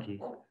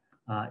municipalities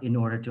in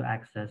order to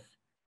access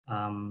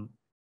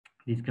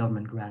these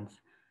government grants.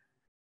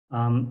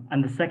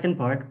 And the second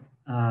part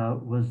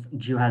was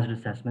geohazard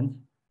assessments.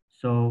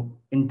 So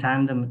in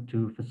tandem to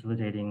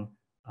facilitating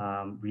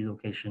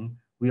relocation,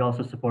 we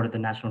also supported the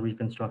National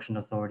Reconstruction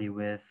Authority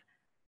with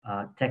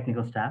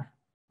technical staff,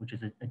 which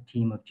is a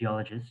team of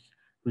geologists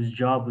whose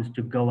job was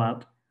to go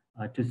out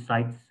to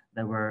sites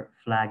that were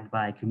flagged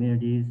by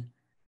communities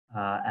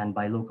and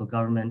by local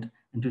government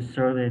and to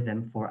survey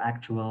them for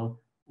actual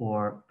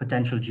or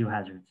potential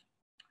geohazards.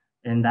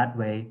 In that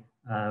way,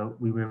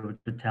 we were able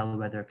to tell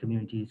whether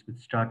communities could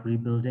start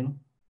rebuilding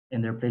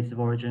in their place of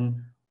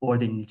origin or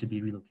they need to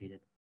be relocated.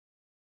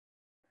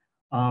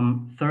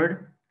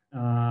 Third,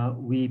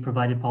 we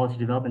provided policy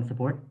development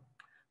support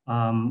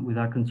with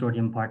our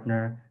consortium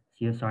partner,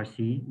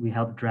 CSRC. We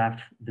helped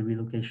draft the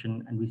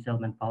relocation and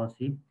resettlement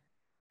policy.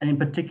 And in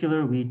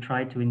particular, we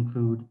tried to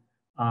include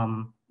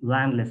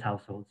landless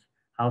households,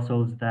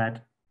 households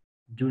that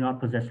do not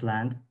possess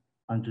land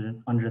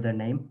under their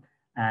name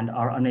and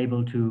are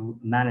unable to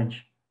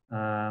manage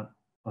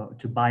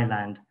to buy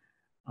land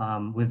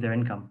with their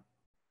income.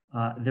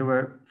 There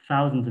were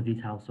thousands of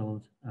these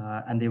households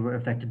and they were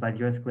affected by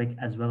the earthquake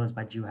as well as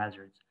by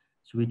geohazards.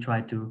 So we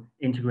tried to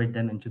integrate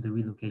them into the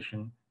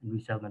relocation and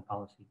resettlement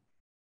policy.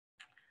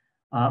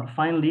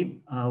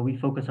 Finally, we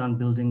focus on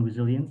building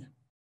resilience.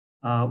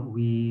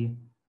 We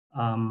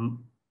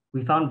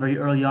found very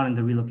early on in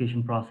the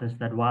relocation process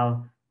that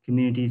while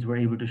communities were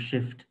able to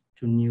shift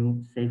to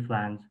new safe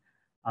lands,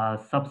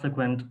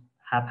 subsequent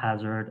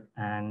haphazard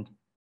and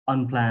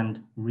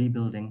unplanned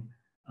rebuilding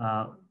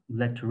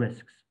led to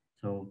risks.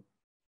 So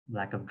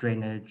lack of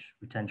drainage,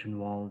 retention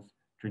walls,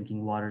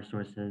 drinking water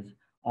sources,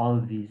 all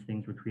of these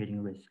things were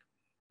creating risk.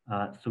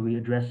 So we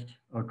addressed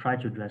or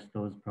tried to address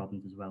those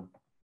problems as well.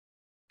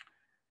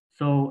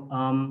 So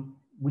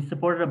we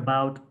supported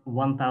about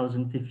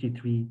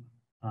 1,053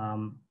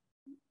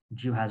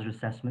 geohazard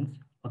assessments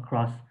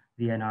across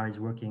the NRA's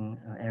working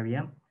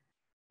area.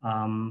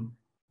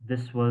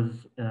 These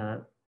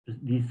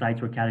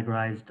sites were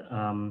categorized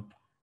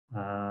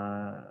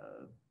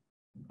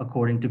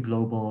according to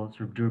global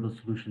sort of durable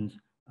solutions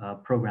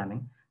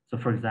programming. So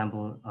for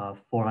example,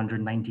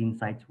 419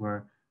 sites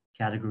were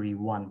category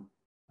 1.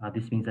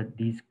 This means that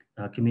these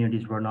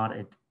communities were not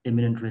at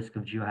imminent risk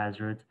of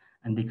geohazards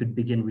and they could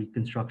begin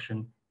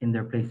reconstruction in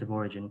their place of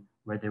origin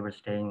where they were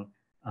staying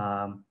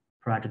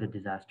prior to the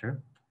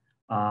disaster.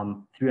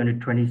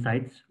 320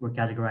 sites were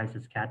categorized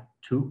as Cat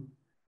 2.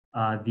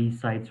 These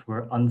sites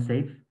were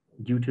unsafe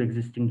due to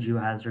existing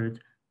geohazards,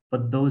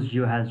 but those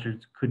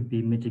geohazards could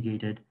be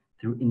mitigated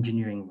through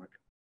engineering work.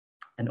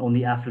 And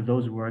only after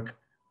those work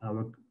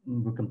were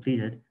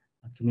completed,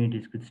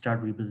 communities could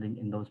start rebuilding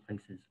in those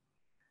places.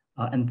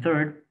 And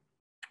third,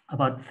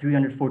 about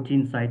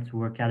 314 sites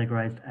were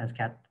categorized as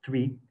Cat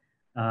 3.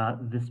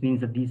 This means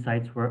that these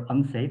sites were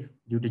unsafe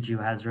due to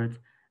geohazards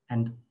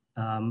and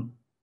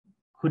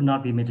could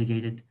not be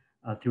mitigated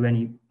through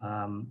any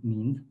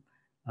means.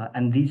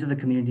 And these are the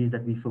communities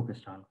that we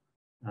focused on.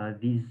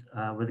 These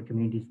were the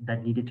communities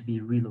that needed to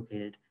be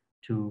relocated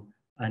to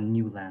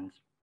new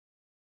lands.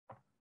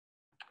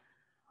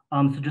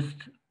 So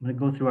just I'm going to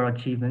go through our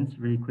achievements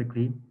really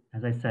quickly.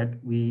 As I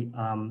said, we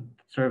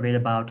surveyed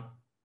about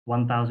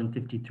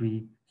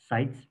 1,053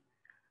 sites,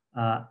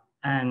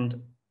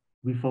 and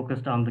we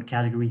focused on the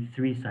category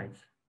 3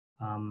 sites,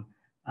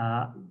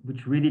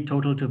 which really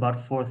totaled to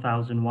about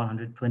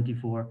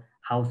 4,124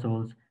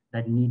 households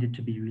that needed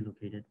to be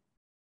relocated.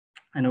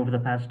 And over the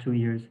past 2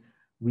 years,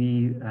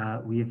 we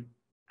have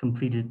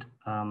completed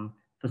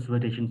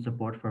facilitation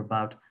support for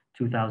about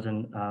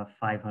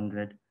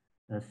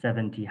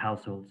 2,570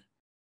 households.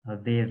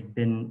 They have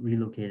been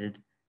relocated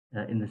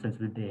in the sense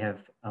that they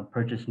have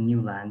purchased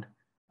new land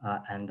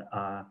and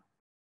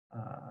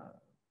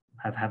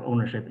have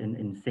ownership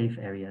in safe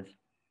areas.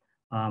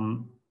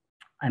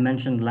 I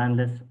mentioned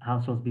landless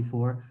households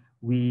before.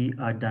 We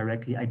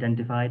directly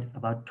identified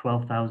about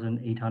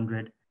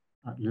 12,800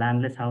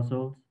 landless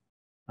households,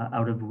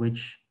 out of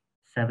which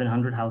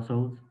 700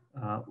 households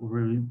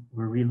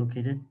were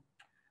relocated.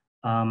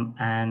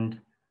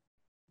 And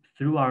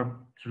through our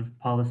sort of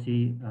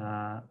policy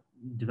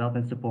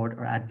development support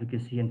or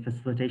advocacy and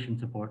facilitation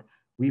support,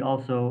 we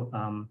also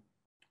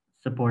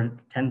supported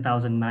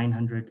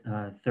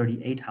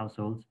 10,938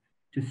 households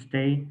to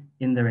stay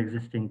in their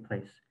existing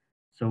place.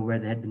 So where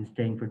they had been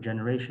staying for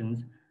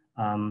generations,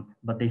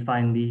 but they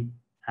finally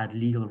had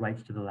legal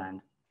rights to the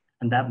land.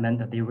 And that meant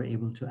that they were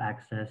able to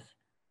access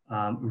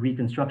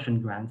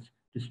reconstruction grants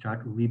to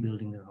start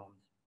rebuilding their homes.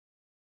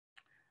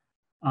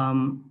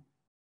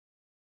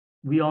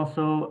 We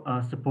also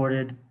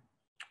supported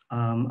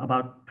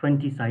about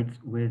 20 sites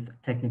with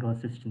technical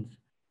assistance.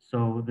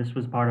 So this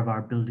was part of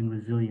our building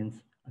resilience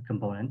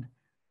component.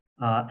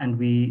 And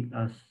we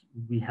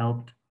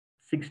helped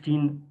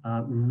 16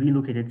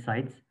 relocated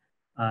sites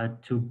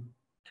to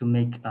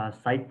make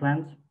site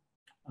plans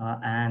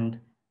and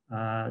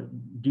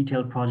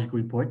detailed project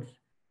reports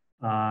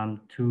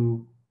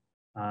to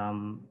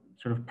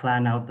sort of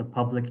plan out the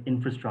public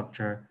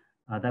infrastructure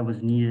that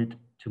was needed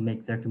to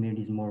make their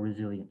communities more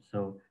resilient.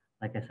 So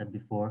like I said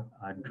before,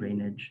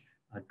 drainage,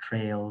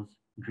 trails,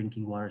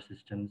 drinking water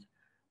systems,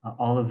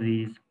 all of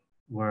these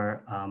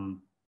were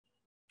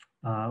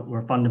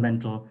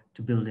fundamental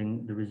to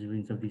building the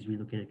resilience of these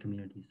relocated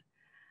communities.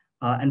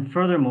 And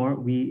furthermore,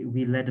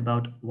 we led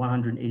about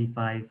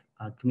 185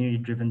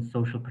 community-driven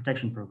social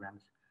protection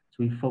programs. So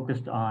we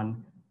focused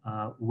on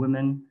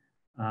women,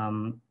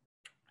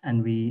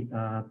 and we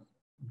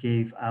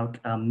gave out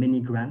mini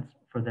grants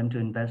for them to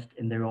invest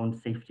in their own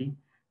safety.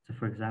 So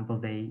for example,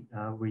 they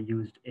were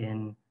used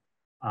in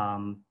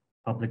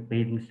public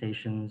bathing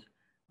stations,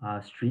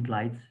 street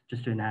lights,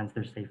 just to enhance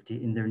their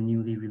safety in their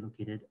newly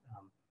relocated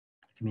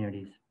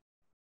communities.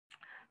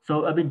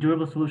 So Abridged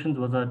Durable Solutions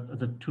was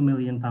a £2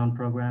 million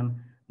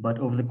program, but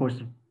over the course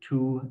of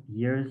 2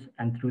 years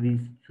and through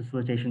these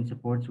facilitation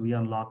supports, we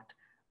unlocked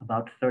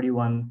about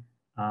 £31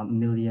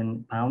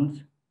 million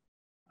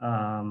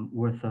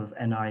worth of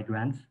NRI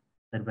grants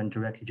that went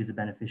directly to the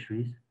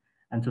beneficiaries.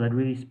 And so that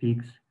really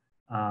speaks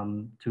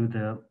to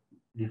the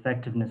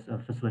effectiveness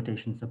of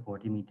facilitation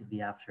support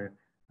immediately after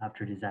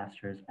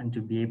disasters, and to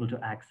be able to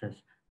access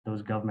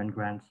those government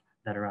grants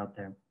that are out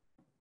there.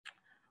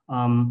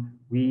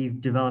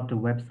 We've developed a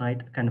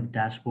website, a kind of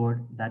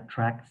dashboard that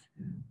tracks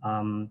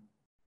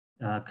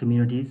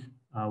communities,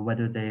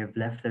 whether they've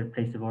left their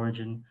place of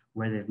origin,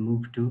 where they've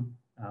moved to,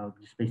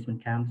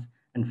 displacement camps,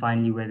 and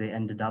finally where they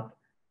ended up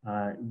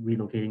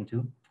relocating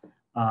to,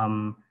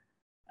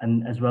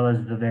 and as well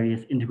as the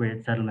various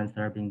integrated settlements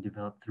that are being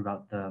developed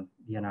throughout the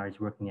NRI's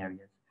working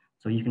areas.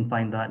 So you can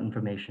find that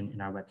information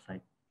in our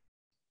website.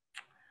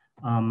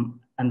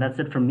 And that's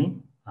it from me.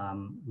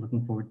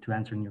 Looking forward to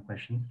answering your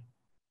questions.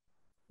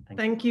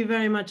 Thank you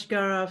very much,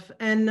 Gaurav.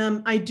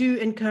 And I do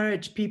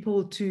encourage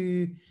people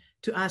to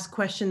ask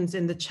questions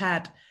in the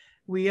chat.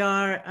 We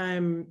are,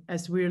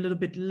 as we're a little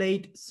bit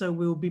late, so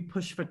we'll be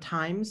pushed for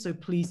time. So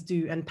please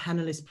do, and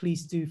panelists,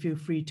 please do feel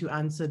free to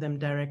answer them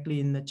directly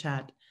in the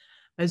chat.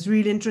 It's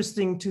really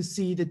interesting to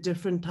see the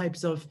different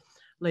types of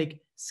like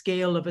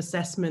scale of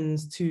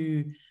assessments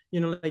to, you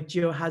know, like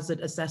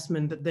geohazard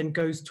assessment that then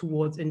goes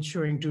towards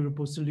ensuring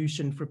durable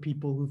solution for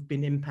people who've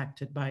been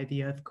impacted by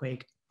the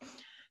earthquake.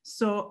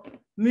 So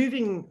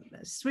moving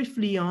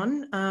swiftly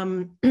on,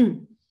 I'm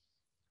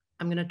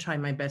going to try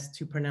my best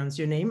to pronounce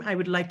your name. I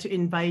would like to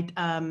invite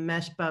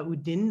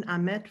Mashbauddin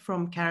Ahmed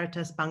from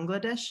Caritas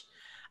Bangladesh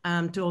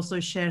to also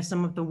share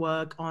some of the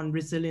work on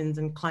resilience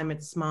and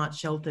climate smart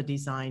shelter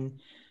design.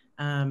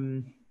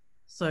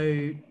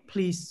 So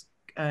please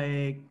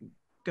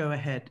go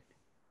ahead.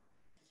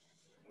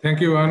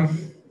 Thank you, Anne.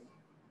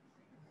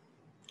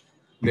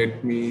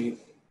 Let me,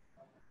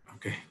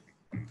 okay.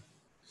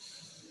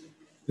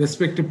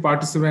 Respected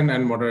participant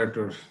and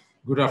moderator,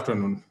 good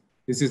afternoon.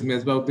 This is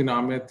Mashbauddin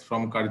Ahmed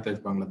from Caritas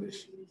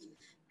Bangladesh.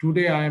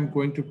 Today I am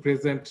going to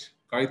present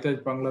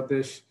Caritas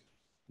Bangladesh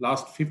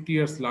last 50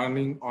 years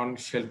learning on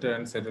shelter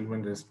and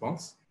settlement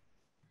response.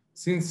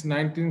 Since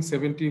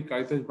 1970,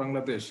 Caritas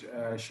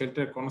Bangladesh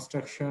shelter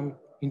construction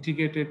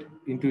integrated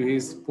into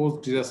his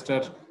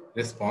post-disaster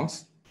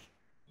response.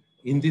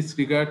 In this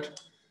regard,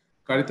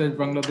 Caritas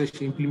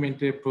Bangladesh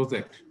implemented a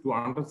project to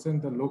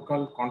understand the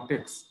local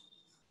context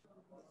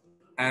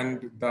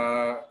and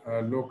the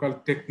local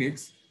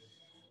techniques.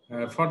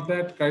 For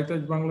that,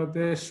 Caritas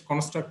Bangladesh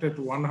constructed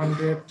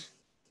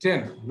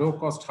 110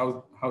 low-cost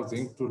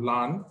housing to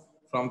learn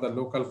from the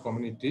local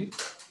community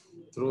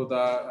through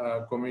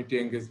the community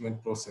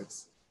engagement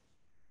process.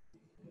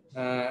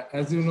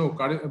 As you know,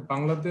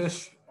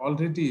 Bangladesh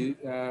already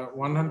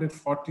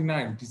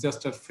 149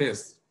 disaster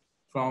faced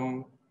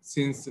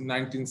since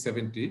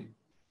 1970.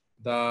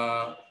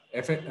 The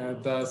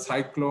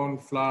cyclone,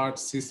 flood,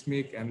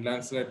 seismic, and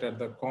landslide are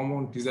the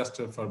common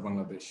disaster for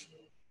Bangladesh.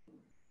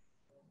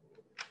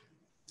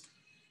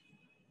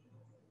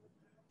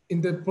 In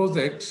the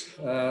project,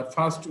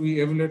 first we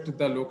evaluated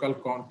the local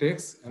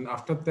context, and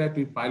after that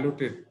we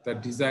piloted the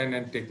design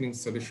and technical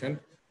solution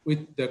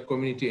with the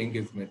community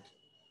engagement.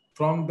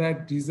 From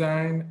that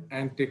design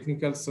and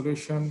technical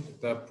solution,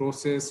 the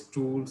process,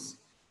 tools,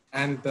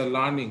 and the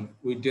learning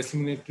we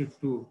disseminated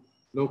to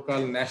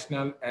local,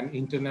 national, and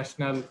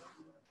international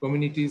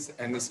communities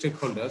and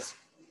stakeholders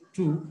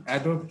to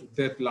adopt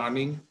that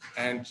learning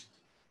and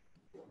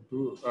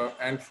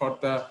for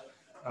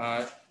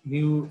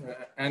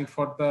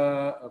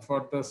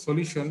the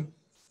solution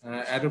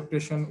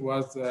adaptation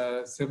was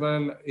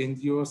several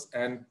NGOs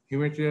and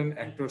humanitarian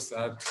actors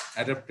are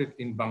adapted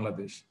in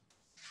Bangladesh.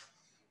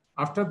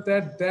 After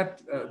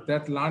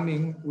that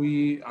learning,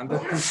 we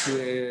undertook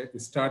a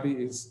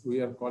study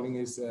we are calling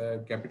is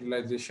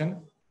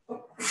capitalization.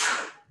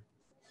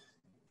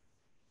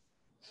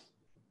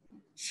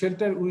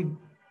 Shelter,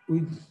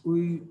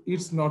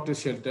 it's not a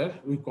shelter.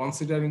 We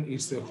considering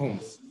it's a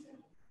homes,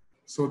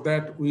 so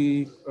that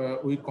we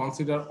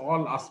consider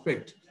all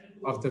aspects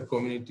of the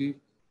community,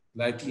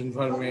 like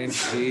environment,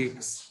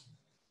 risks,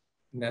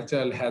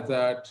 natural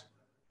hazard,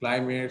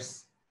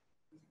 climates,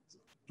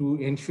 to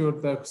ensure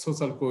the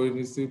social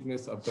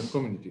cohesiveness of the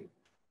community.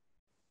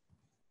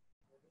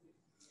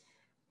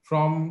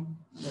 From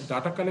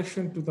data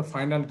collection to the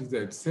final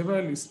result,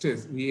 several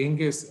stages we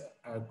engage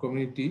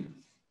community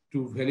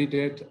to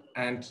validate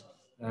and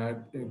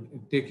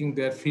taking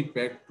their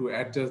feedback to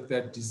adjust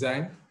their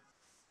design.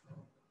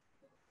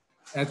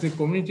 As a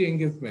community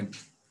engagement,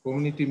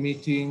 community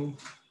meeting,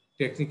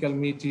 technical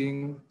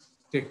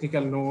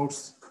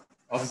notes,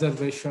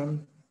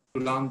 observation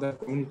to learn the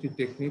community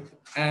technique,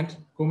 and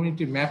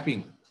community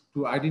mapping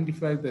to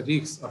identify the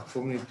risks of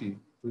community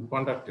we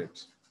conducted.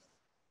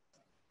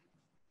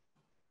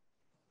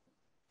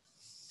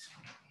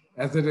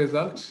 As a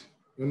result,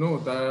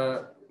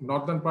 the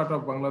northern part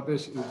of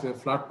Bangladesh is a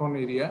flood-prone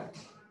area.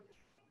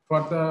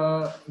 For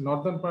the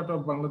northern part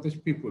of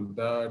Bangladesh people,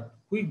 the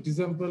quick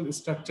disassemble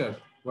structure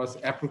was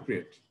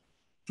appropriate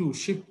to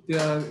shift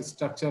their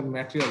structural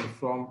material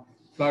from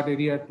flood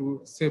area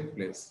to safe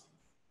place.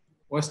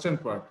 Western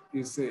part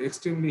is an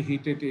extremely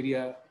heated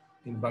area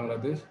in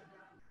Bangladesh.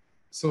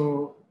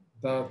 So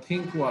the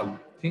think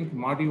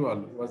MoUD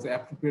wall was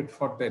appropriate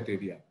for that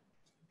area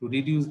to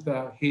reduce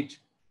the heat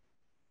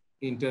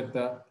into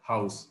the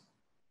house.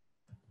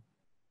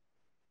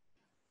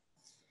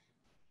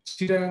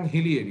 Chittagong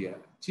hilly area.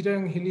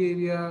 Chittagong hilly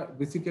area,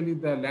 basically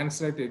the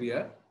landslide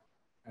area,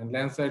 and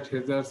landslide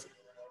hazards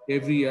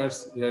every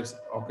years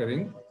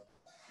occurring.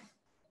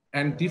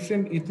 And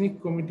different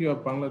ethnic community of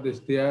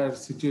Bangladesh, they are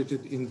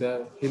situated in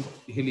the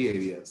hilly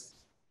areas.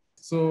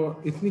 So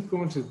ethnic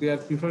communities, they are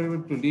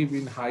preferable to live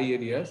in high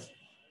areas.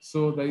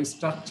 So the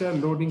structure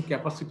loading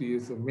capacity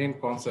is the main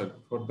concern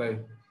for the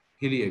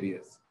hilly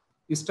areas.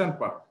 Eastern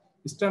part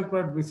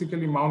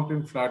basically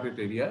mountain flooded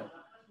area.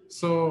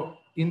 So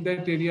in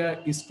that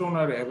area, stone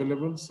are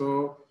available.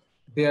 So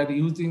they are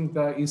using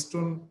the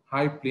stone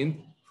high plinth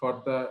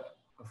for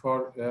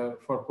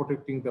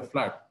protecting the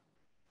flood.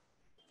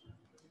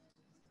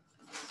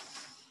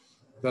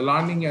 The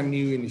learning and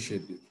new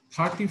initiative.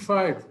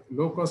 35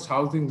 low-cost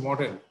housing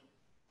model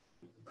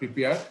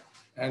prepared,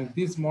 and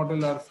these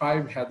model are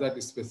 5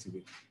 hazard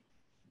specific.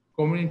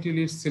 Community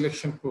lead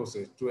selection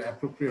process to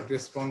appropriate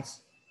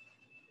response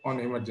on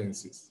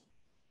emergencies.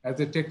 As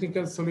a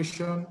technical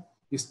solution,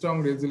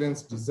 strong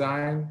resilience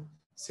design,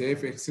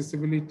 safe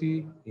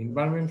accessibility,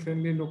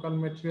 environment-friendly local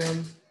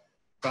material,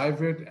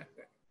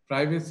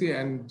 privacy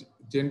and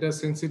gender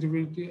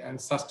sensitivity, and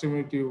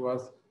sustainability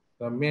was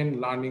the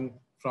main learning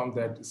from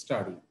that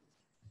study.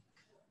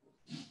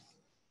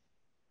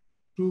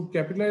 To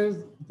capitalize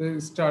the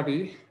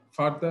study,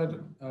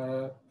 further,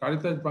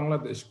 Caritas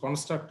Bangladesh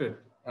constructed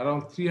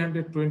around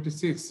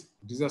 326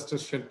 disaster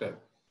shelters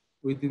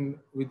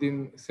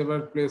within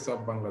several places of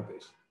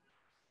Bangladesh.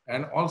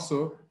 And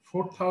also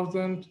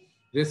 4,000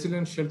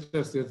 resilient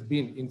shelters have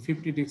been in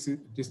 50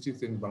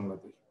 districts in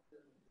Bangladesh.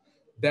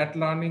 That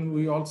learning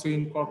we also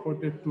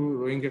incorporated to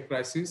Rohingya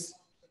crisis.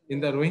 In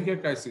the Rohingya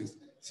crisis,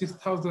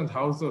 6,000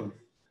 households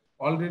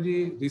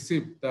already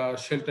received the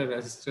shelter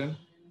assistance,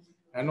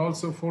 and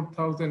also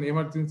 4,000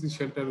 emergency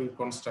shelter we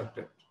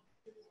constructed.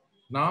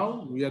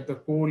 Now we are the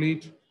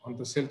co-lead on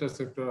the shelter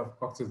sector of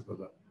Cox's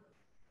Bazar.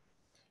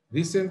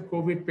 Recent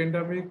COVID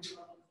pandemic,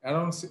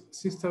 around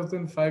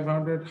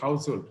 6,500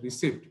 households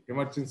received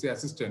emergency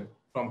assistance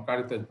from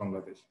Caritas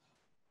Bangladesh.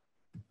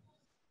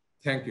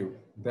 Thank you.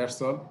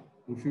 That's all.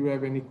 If you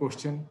have any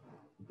question,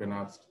 you can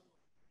ask.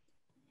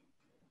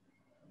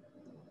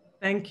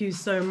 Thank you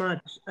so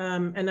much.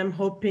 And I'm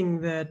hoping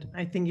that,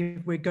 I think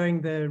if we're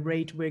going the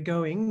rate we're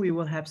going, we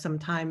will have some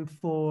time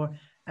for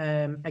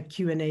a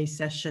Q&A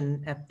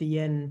session at the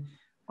end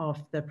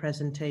of the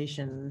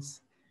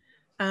presentations.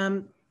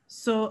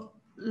 So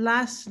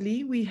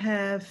lastly, we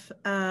have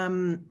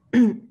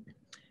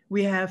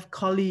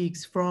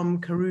colleagues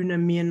from Karuna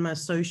Myanmar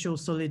Social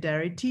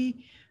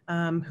Solidarity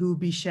who will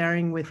be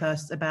sharing with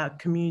us about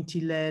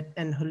community-led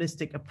and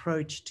holistic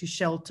approach to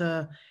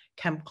shelter,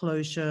 camp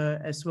closure,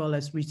 as well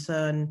as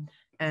return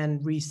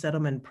and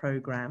resettlement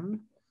program.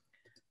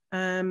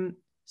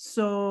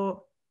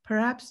 So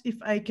perhaps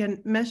if I can,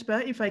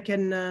 Meshba,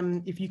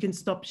 if you can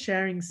stop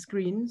sharing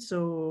screen,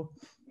 so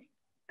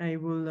I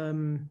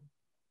will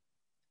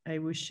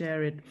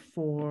share it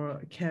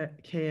for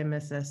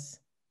KMSS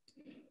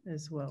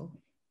as well.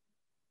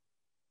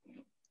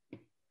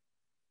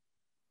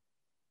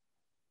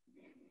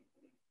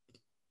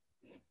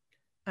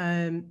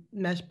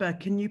 Meshba,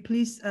 can you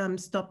please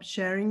stop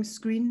sharing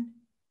screen?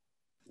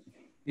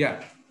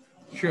 Yeah,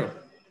 sure.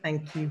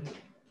 Thank you.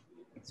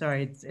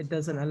 Sorry, it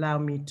doesn't allow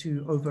me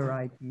to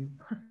override you.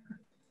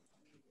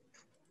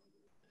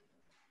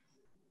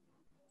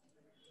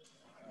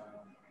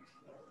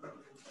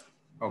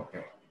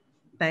 Okay.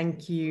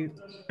 Thank you.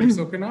 It's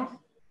okay now?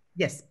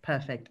 Yes,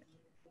 perfect.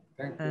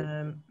 Thank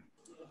you.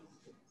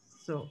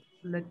 So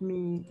let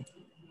me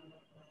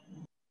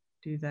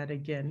do that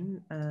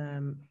again.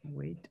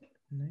 Wait,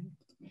 no.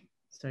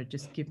 So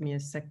just give me a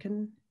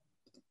second.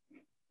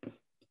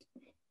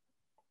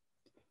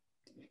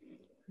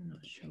 I'm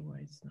not sure why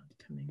it's not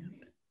coming up.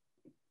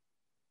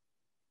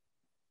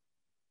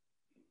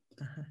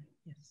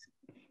 Yes.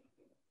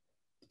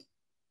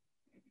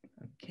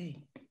 Okay.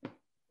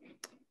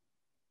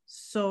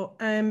 So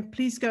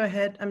please go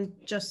ahead. I'm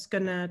just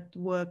gonna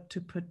work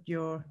to put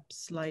your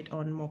slide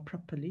on more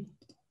properly.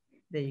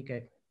 There you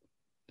go.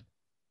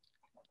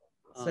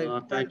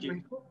 So thank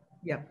you.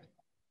 Yeah.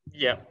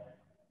 Yeah.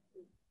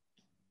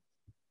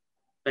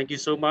 Thank you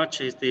so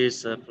much. It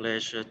is a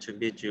pleasure to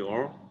meet you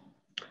all.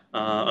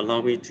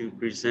 Allow me to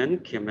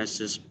present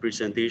KMS's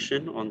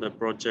presentation on the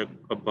project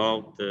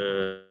about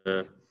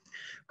the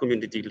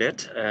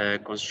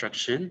community-led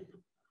construction.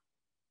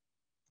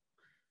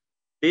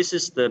 This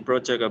is the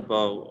project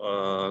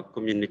about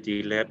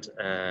community-led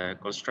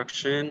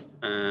construction.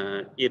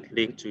 It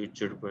linked to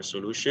durable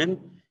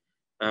solution,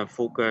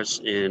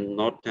 focused in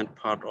northern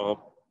part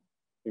of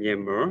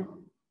Myanmar.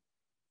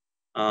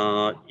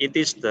 It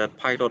is the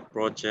pilot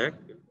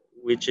project,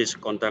 which is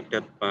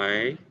conducted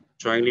by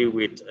jointly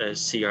with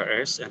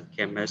CRS and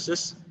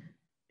KMSs.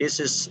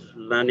 This is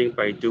learning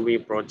by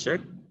doing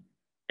project,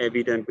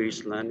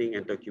 evidence-based learning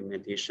and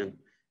documentation.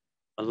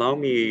 Allow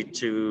me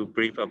to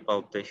brief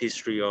about the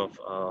history of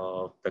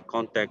the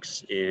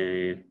context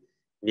in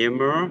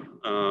Myanmar,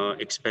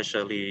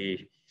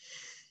 especially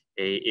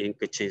in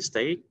Kachin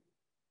State.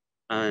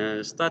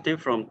 Starting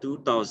from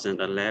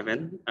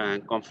 2011,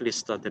 conflict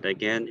started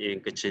again in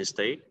Kachin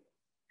State,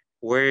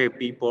 where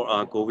people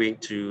are going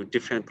to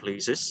different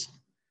places,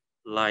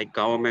 like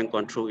government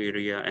control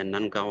area and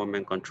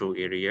non-government control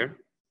area.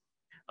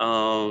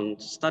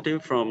 Starting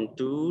from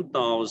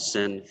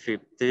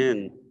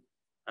 2015,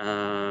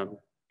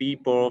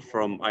 people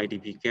from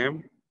IDP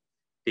camp,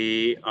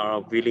 they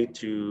are willing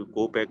to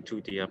go back to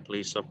their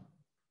place of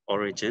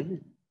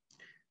origin.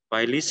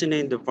 By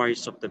listening the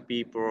voice of the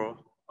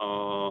people,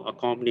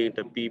 accompanying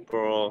the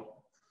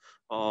people,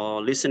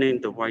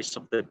 listening the voice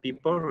of the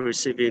people,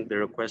 receiving the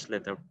request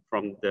letter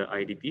from the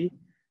IDP,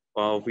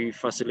 we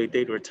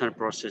facilitate return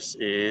process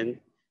in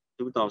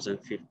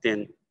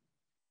 2015.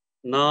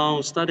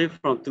 Now, starting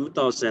from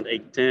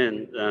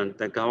 2018,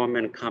 the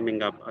government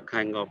coming up a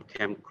kind of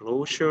camp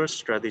closure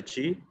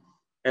strategy,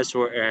 as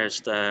well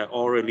as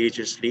all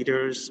religious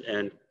leaders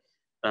and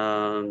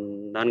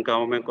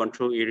non-government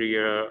control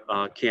area,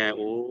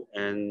 KIO,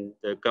 and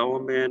the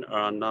government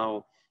are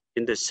now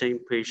in the same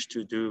page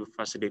to do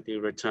facility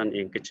return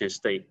in Kachin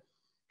State.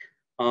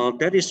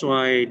 That is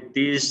why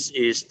this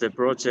is the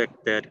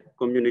project that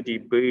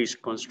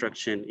community-based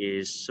construction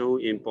is so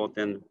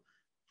important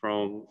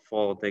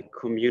for the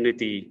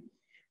community.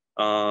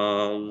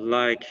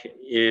 Like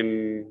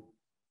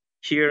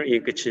here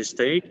in Kachin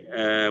State,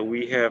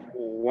 we have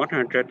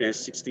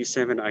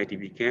 167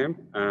 IDP camps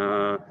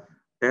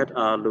that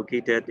are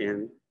located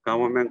in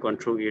government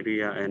control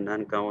area and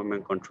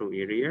non-government control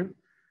area.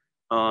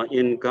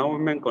 In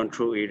government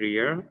control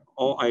area,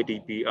 all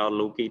IDP are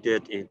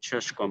located in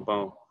church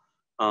compound.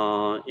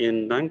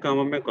 In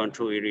non-government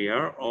control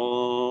area,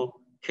 all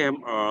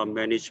camps are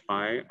managed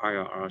by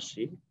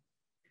IFRC.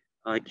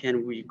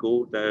 Can we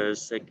go the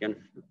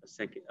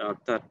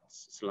third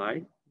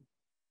slide?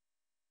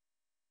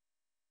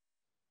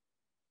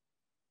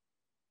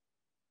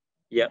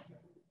 Yeah.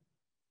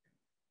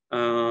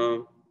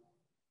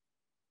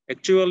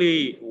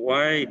 Actually,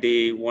 why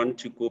they want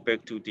to go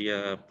back to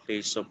their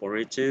place of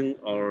origin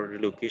or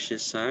relocation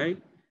site?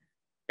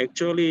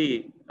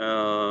 Actually,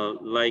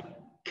 like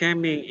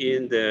camping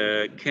in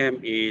the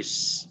camp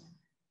is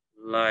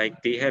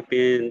like they have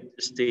been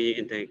staying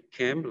in the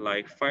camp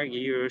like 5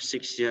 years,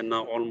 6 years,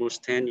 now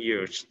almost 10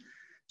 years.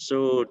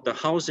 So the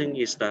housing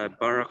is the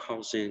barrack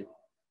housing.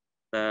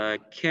 The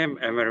camp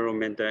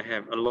environment that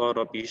have a lot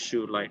of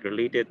issues like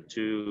related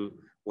to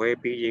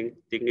well-being,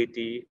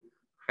 dignity,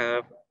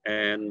 health,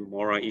 and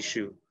moral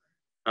issue.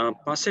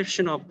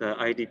 Perception of the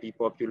IDP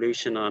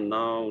population are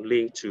now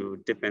linked to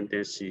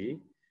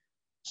dependency.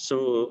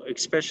 So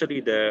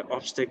especially the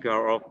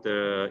obstacle of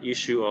the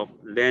issue of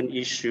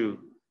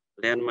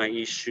landmine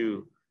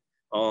issue,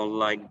 or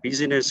like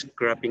business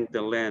grabbing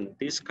the land,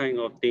 these kind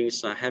of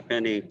things are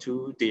happening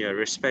to their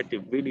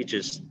respective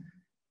villages.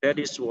 That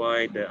is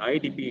why the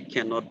IDP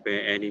cannot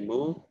bear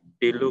anymore.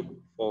 They look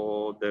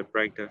for the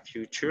brighter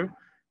future.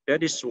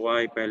 That is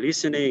why by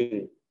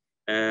listening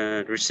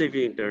and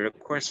receiving the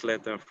request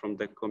letter from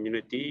the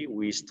community,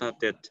 we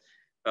started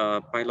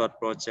a pilot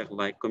project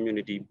like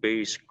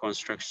community-based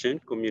construction,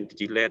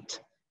 community-led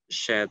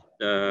shared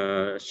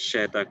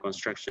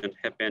construction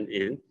happened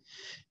in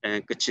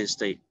Kachin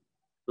State.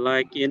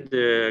 Like in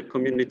the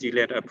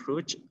community-led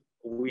approach,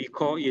 we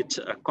call it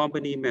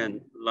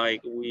accompaniment,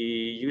 like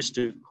we used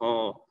to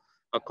call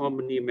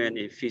accompaniment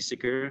in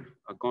physical,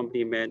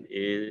 accompaniment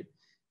in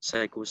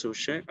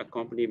psychosocial,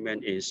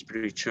 accompaniment in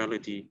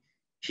spirituality.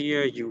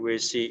 Here you will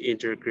see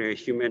integrate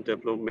human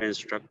development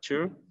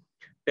structure.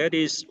 That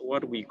is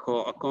what we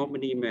call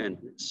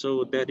accompaniment.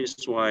 So that is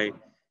why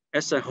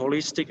as a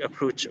holistic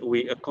approach,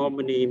 we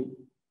accompany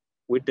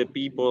with the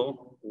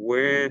people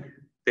where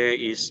there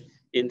is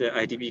in the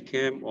IDP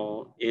camp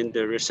or in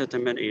the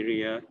resettlement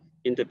area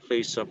in the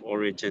place of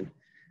origin.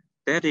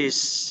 That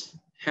is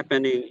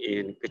happening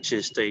in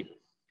Kachin State.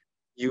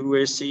 You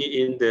will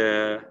see in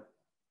the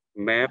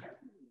map,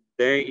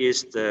 there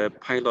is the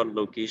pilot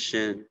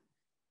location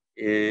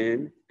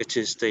in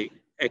Kachin State.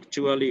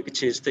 Actually,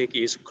 Kachin State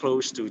is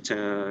close to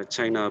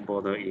China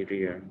border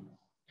area.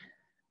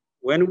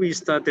 When we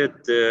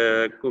started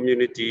the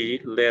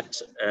community-led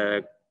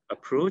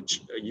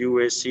approach, you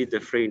will see the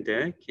frame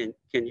there. Can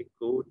you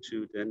go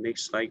to the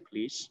next slide,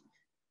 please?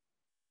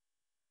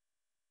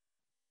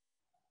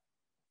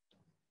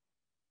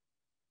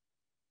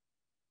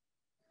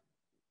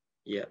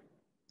 Yeah.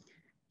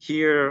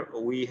 Here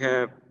we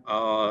have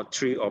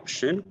three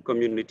options,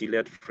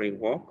 community-led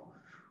framework.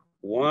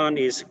 One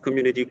is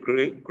community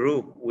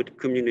group with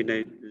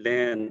community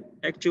land.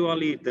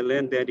 Actually, the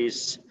land that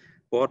is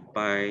bought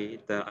by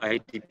the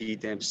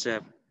IDP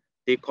themselves.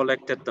 They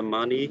collected the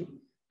money,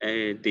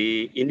 and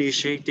they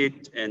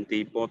initiated and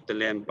they bought the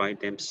land by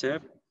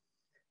themselves.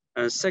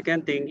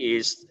 Second thing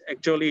is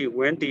actually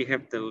when they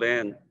have the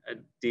land,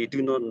 they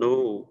do not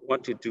know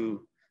what to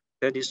do.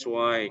 That is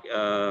why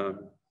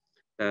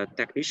the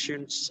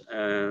technicians,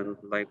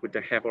 like with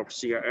the help of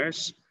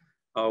CRS,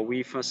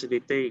 we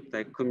facilitate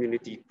the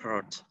community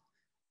part.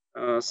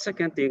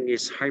 Second thing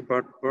is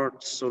hybrid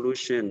birth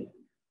solution,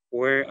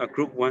 where a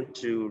group want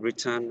to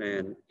return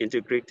and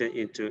integrate it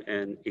into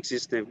an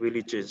existing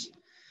villages.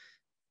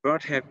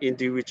 Bird have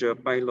individual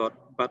pilot,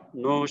 but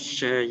no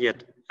share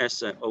yet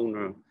as an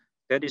owner.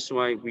 That is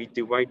why we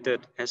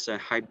divided as a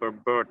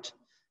hybrid bird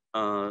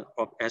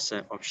as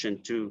an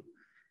option 2.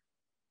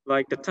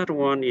 Like the third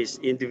one is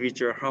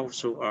individual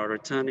household are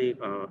returning,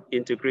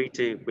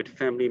 integrating with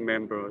family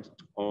members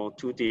or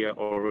to their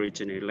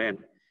original land.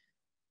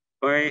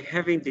 By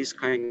having this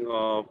kind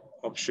of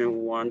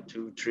option 1,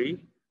 2, 3,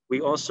 we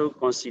also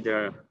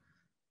consider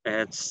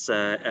as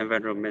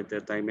environmental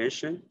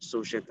dimension,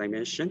 social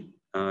dimension,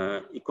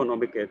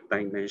 economic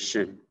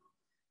dimension.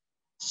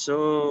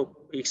 So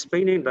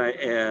explaining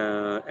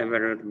the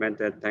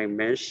environmental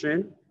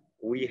dimension,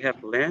 we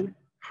have land,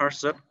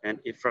 hazard, and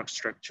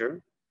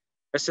infrastructure.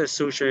 As a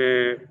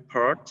social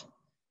part,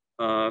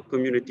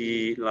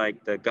 community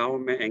like the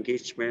government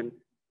engagement,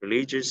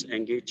 religious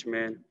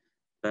engagement,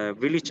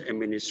 village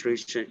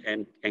administration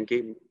and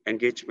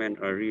engagement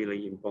are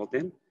really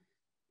important.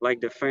 Like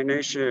the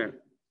financial,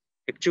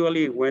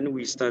 actually when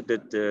we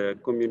started the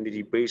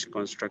community-based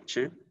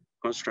construction,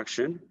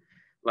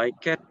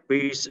 like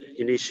CAT-based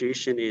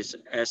initiation is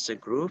as a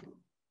group,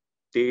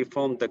 they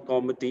formed the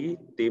committee,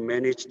 they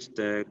managed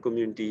the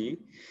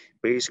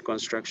community-based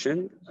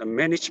construction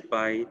managed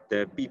by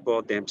the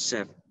people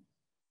themselves.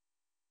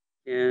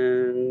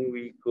 And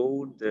we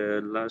go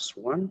the last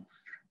one,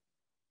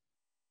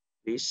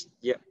 please.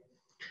 Yeah.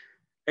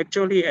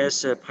 Actually,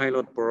 as a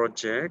pilot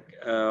project,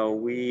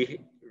 we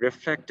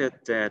reflected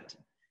that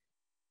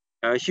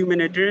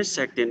humanitarian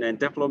setting and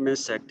development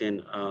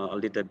setting are a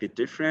little bit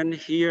different.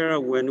 Here,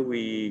 when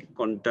we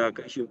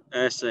conduct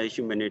as a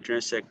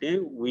humanitarian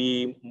setting,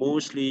 we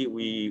mostly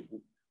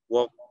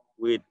work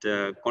with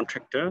the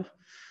contractor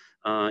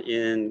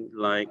in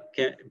like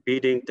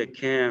building the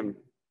camp,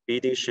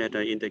 building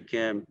shelter in the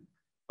camp.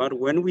 But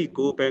when we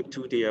go back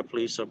to their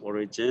place of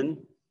origin,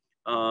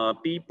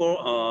 people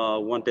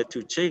wanted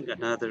to change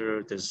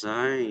another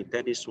design.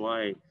 That is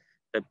why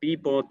the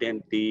people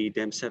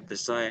themselves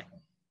decide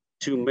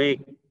to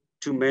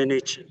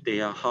manage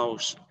their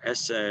house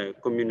as a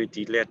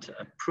community-led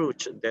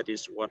approach. That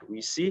is what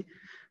we see.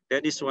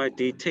 That is why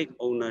they take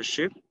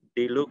ownership.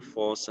 They look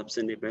for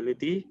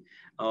sustainability.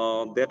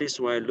 That is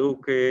why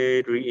local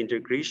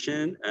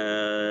reintegration,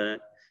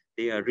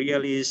 they are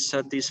really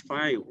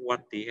satisfied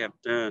what they have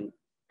done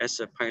as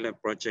a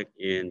pilot project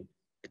in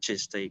Aceh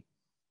State.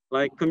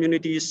 Like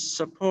community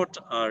support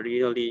are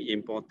really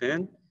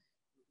important.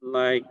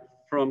 Like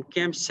from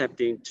camp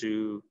setting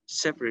to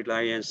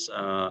self-reliance,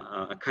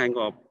 a kind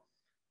of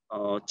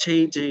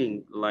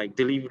changing like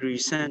delivery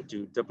center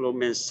to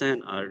development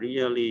center are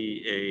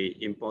really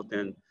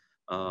important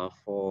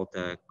for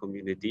the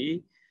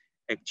community.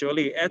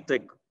 Actually, at the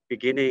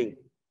beginning,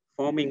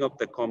 forming of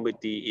the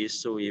committee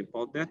is so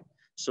important.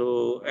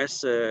 So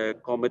as a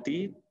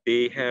committee,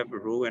 they have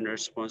role and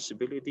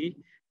responsibility.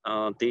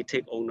 They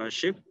take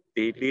ownership.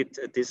 They lead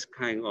this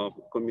kind of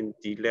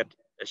community-led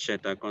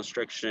shelter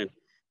construction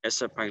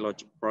as a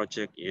pilot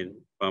project in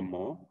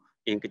Bamor,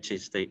 in Kachin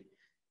State.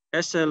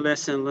 As a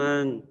lesson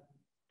learned,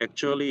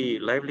 actually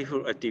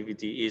livelihood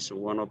activity is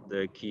one of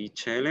the key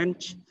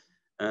challenge,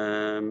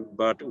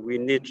 but we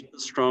need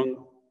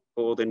strong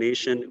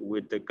coordination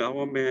with the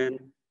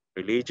government,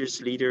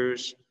 religious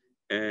leaders,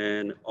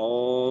 and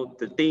all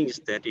the things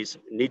that is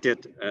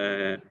needed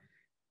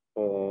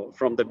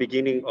from the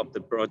beginning of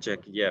the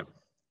project. Yeah,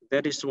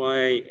 that is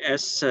why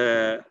as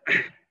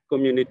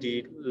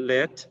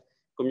community-led,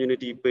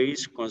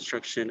 community-based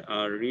construction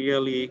are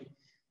really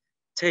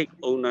take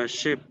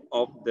ownership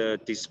of the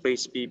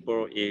displaced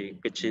people in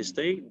Kachin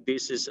State.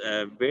 This is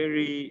a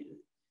very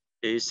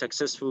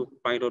successful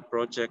pilot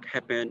project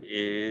happened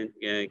in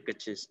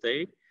Kachin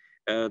State.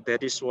 That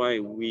is why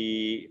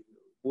we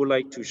would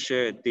like to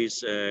share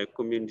this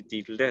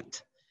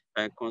community-led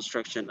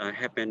construction are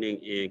happening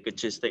in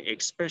Kachin State,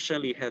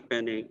 especially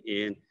happening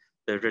in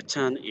the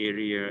Rattan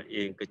area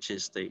in Kachin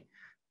State.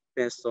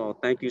 That's all.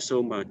 Thank you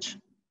so much.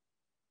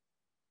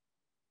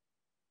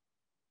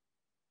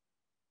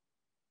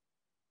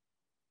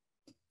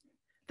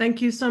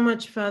 Thank you so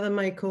much, Father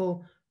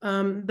Michael.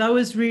 That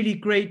was really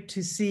great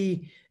to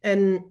see.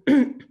 And,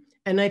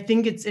 and I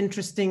think it's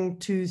interesting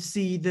to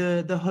see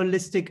the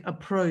holistic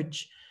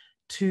approach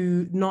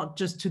to not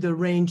just to the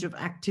range of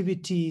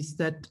activities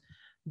that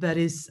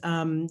is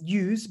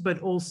used, but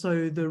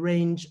also the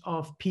range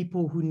of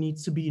people who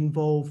needs to be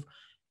involved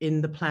in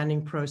the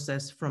planning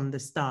process from the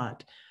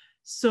start.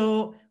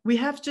 So we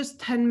have just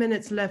 10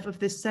 minutes left of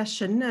this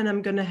session, and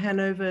I'm going to hand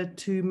over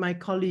to my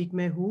colleague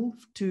Mehul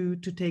to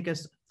take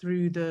us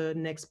through the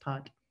next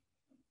part.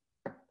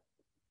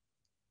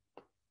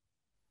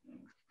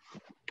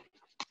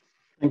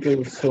 Thank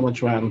you so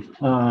much, ma'am.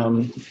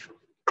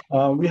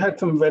 We had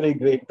some very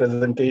great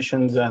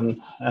presentations,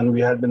 and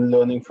we had been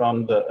learning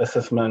from the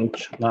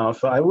assessment now.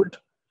 So I would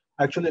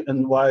actually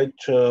invite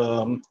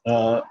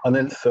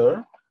Anil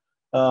sir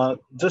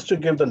just to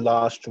give the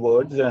last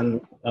words and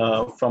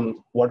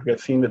from what we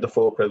have seen with the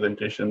 4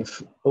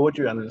 presentations. Over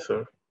to you, Anil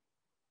sir.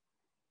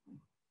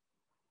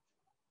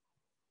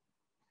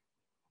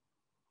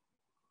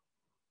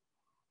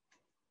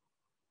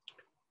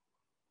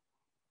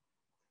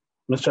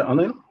 Mr.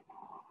 Anil?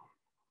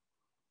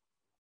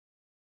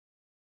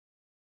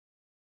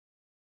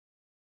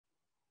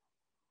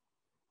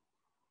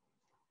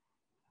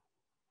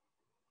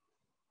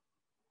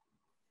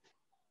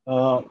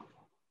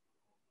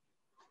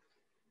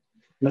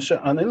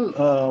 Mr.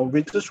 Anil,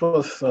 we just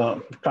was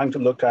trying to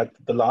look at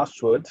the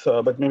last words,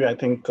 but maybe I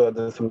think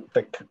there's some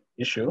tech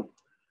issue.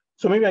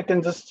 So maybe I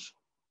can just,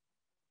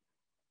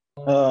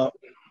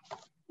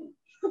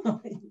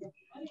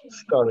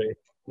 sorry,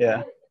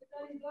 yeah.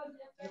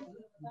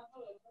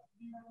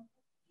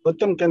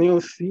 Uttam, can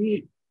you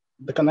see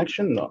the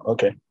connection? No,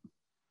 okay.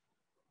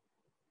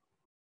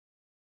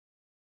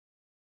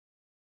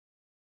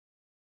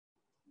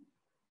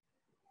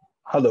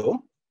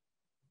 Hello,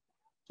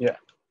 yeah.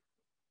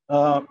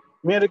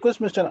 May I request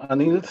Mr.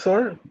 Anil,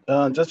 sir,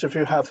 just if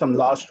you have some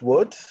last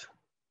words.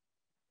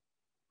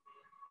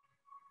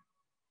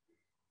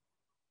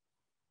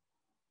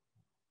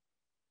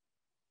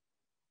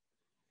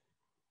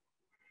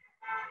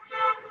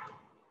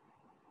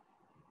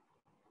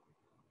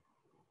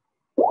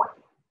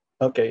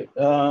 Okay,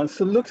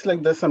 so looks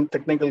like there's some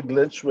technical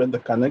glitch with the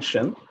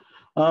connection.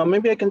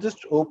 Maybe I can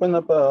just open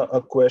up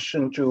a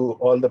question to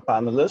all the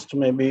panelists,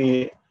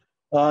 maybe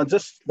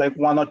just like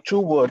 1 or 2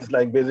 words,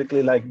 like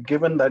basically like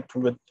given that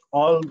with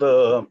all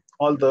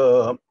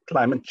the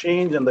climate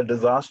change and the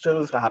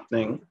disasters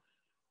happening,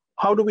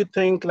 how do we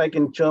think like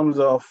in terms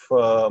of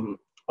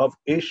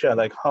Asia,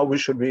 like how we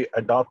should be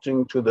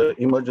adapting to the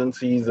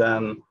emergencies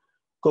and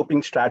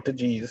coping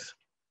strategies?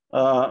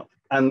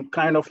 And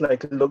kind of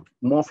like look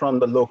more from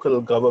the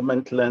local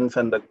government lens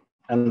and the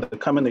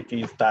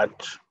communities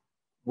that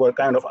were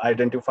kind of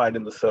identified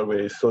in the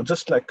survey. So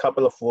just like a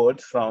couple of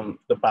words from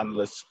the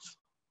panelists.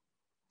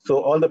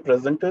 So all the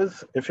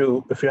presenters, if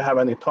you have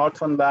any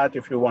thoughts on that,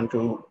 if you want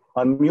to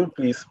unmute,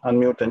 please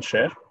unmute and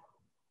share.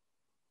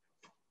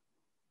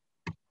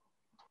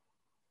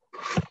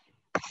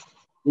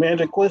 May I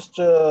request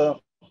Mr.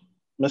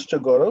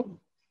 Gaurav,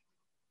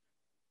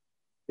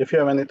 if you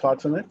have any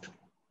thoughts on it?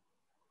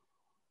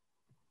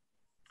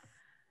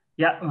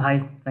 Yeah,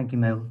 hi, thank you,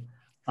 Mel.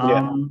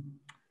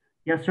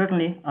 Yeah,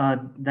 certainly.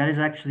 That is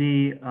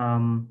actually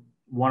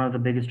one of the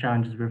biggest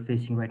challenges we're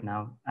facing right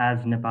now,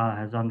 as Nepal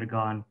has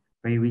undergone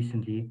very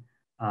recently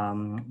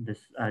this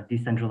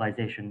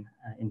decentralization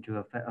into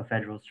a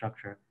federal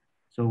structure.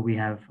 So we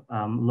have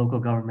local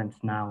governments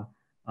now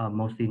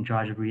mostly in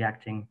charge of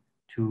reacting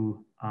to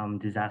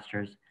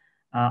disasters.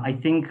 I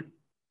think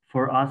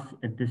for us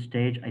at this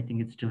stage, I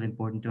think it's still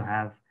important to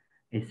have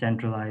a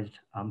centralized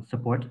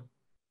support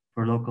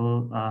for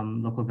local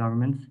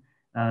governments,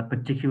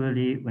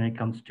 particularly when it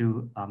comes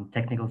to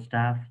technical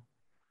staff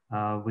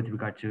with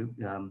regard to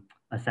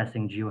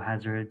assessing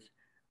geohazards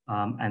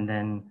and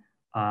then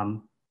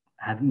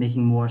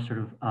making more sort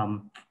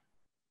of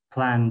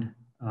planned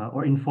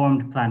or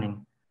informed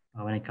planning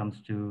when it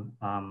comes to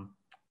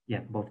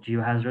both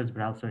geohazards,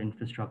 but also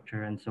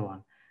infrastructure and so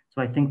on.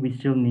 So I think we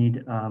still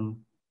need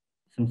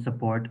some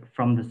support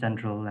from the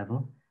central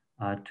level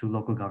to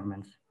local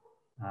governments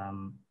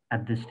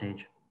at this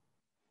stage.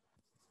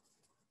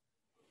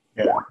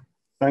 Yeah,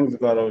 thanks,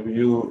 Gaurav.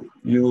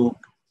 You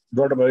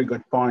brought a very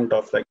good point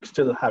of like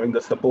still having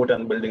the support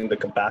and building the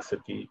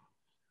capacity.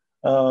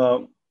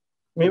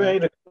 Maybe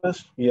I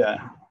request,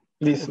 yeah.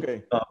 Please,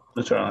 Okay.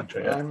 Mr.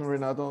 Arnacho, yeah. I'm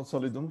Renato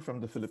Solidum from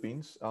the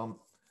Philippines.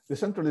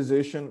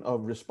 Decentralization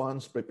of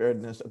response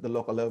preparedness at the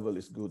local level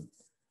is good,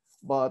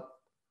 but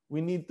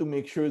we need to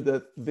make sure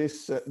that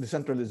this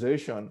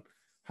decentralization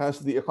has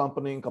the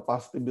accompanying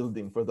capacity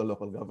building for the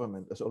local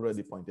government, as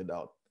already pointed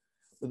out.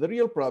 But the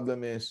real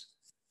problem is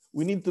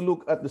we need to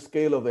look at the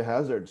scale of the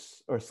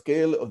hazards or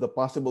scale of the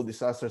possible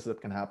disasters that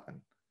can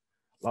happen.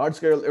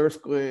 Large-scale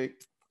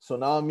earthquake,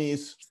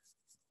 tsunamis,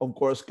 of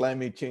course,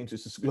 climate change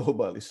is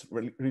global, it's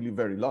really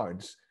very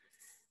large.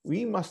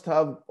 We must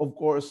have, of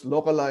course,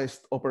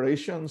 localized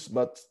operations,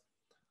 but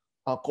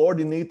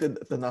coordinated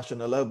at the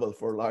national level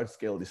for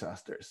large-scale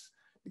disasters.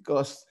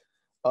 Because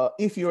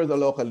if you're the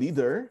local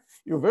leader,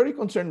 you're very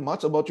concerned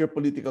much about your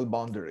political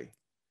boundary.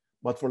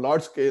 But for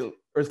large-scale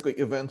earthquake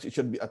events, it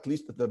should be at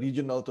least at the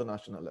regional to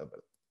national level.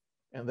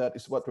 And that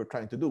is what we're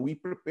trying to do. We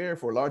prepare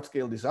for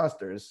large-scale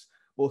disasters,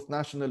 both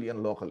nationally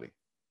and locally.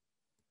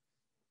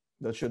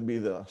 That should be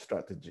the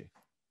strategy.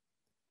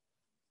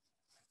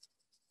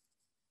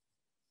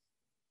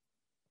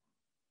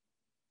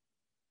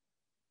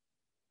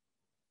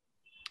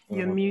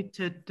 You're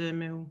muted,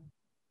 Mel.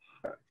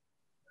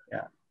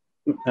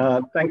 Yeah.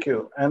 Thank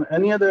you. And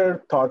any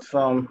other thoughts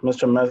from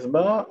Mr.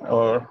 Mesbah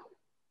or?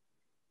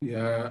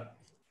 Yeah,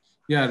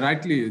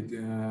 rightly,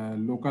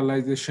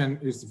 localization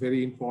is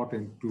very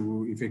important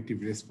to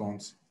effective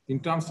response. In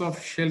terms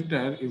of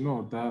shelter, you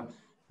know, the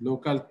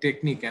local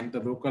technique and the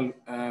local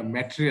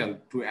material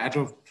to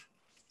adopt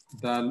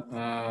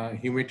the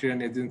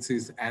humanitarian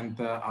agencies and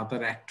the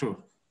other actors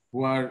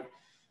who are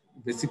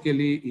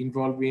basically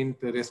involved in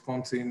the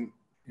response in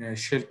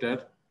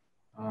shelter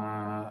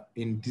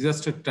in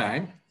disaster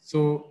time.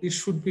 So it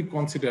should be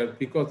considered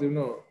because, you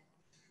know,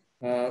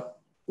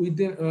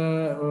 within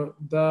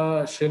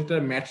the shelter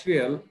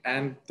material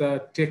and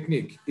the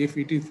technique, if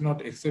it is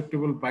not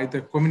acceptable by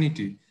the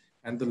community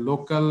and the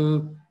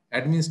local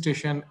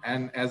administration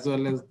and as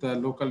well as the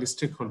local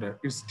stakeholder,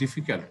 it's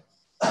difficult.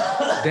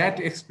 That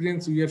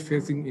experience we are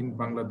facing in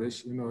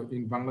Bangladesh, you know,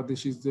 in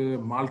Bangladesh is the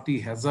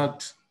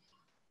multi-hazard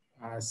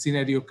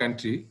scenario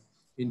country.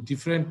 In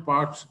different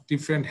parts,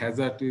 different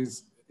hazard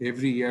is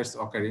every year's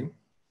occurring.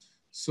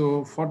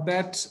 So for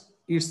that,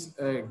 it's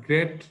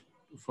great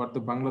for the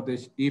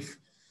Bangladesh if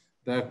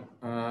the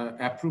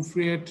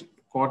appropriate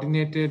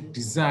coordinated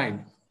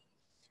design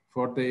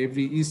for the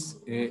every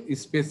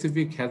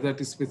specific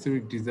hazard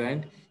specific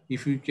design,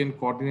 if we can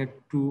coordinate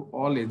to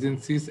all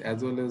agencies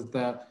as well as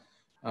the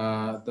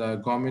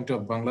government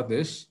of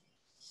Bangladesh,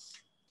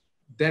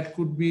 that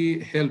could be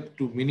help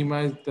to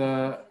minimize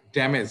the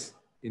damage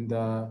in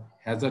the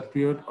hazard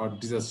period or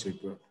disaster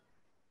period.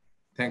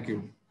 Thank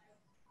you.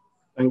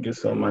 Thank you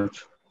so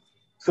much.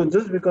 So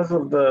just because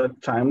of the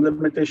time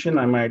limitation,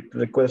 I might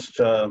request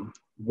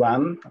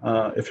Van,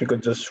 if you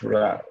could just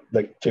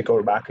like take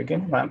over back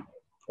again. Van,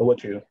 over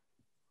to you.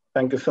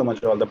 Thank you so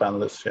much, all the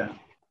panelists. Yeah.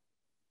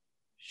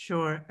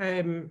 Sure.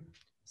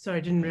 Sorry,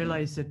 I didn't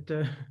realize that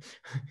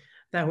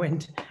that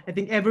went. I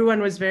think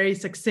everyone was very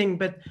succinct,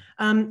 but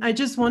I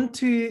just want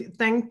to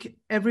thank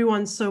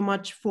everyone so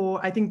much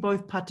for, I think,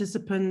 both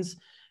participants,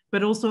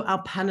 but also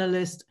our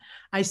panelists.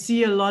 I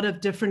see a lot of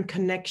different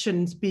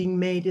connections being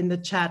made in the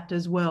chat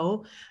as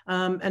well.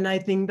 And I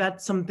think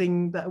that's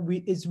something that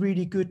is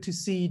really good to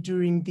see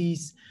during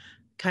these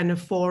kind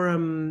of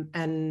forum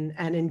and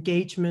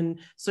engagement.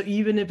 So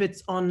even if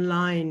it's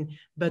online,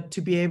 but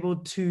to be able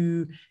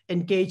to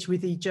engage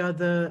with each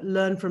other,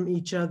 learn from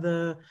each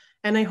other.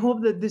 And I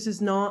hope that this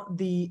is not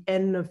the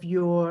end of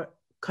your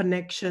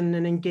connection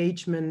and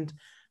engagement.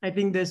 I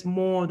think there's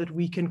more that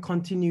we can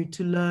continue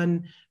to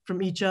learn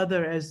from each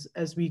other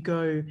as we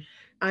go.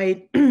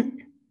 I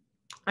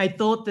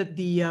thought that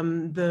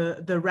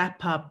the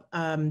wrap up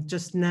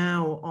just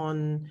now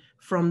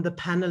from the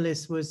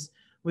panelists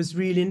was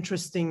really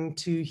interesting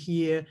to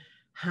hear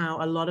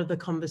how a lot of the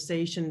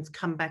conversations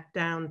come back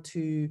down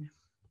to,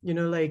 you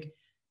know, like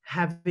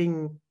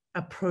having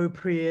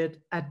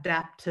appropriate,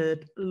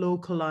 adapted,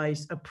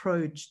 localized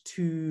approach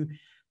to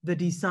the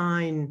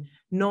design,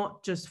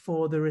 not just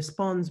for the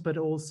response, but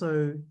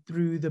also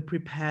through the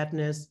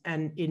preparedness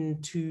and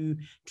into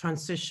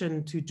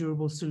transition to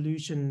durable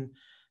solution.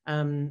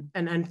 And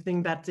I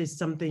think that is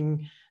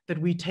something that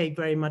we take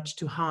very much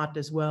to heart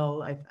as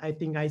well. I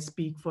think I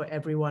speak for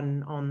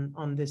everyone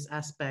on this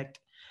aspect.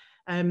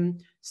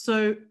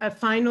 So a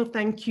final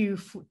thank you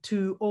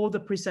to all the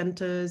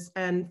presenters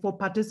and for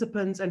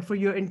participants and for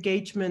your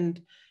engagement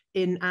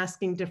in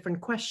asking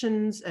different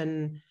questions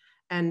and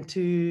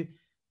to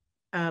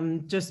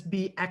just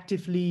be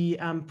actively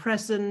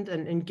present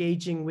and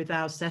engaging with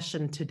our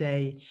session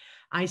today.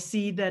 I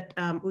see that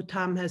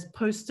Uttam has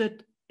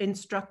posted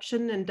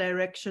instruction and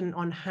direction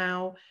on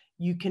how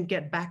you can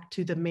get back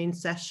to the main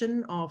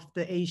session of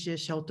the Asia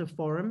Shelter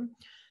Forum.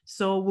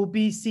 So we'll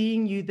be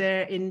seeing you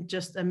there in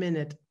just a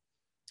minute.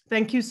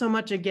 Thank you so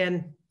much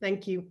again.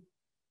 Thank you.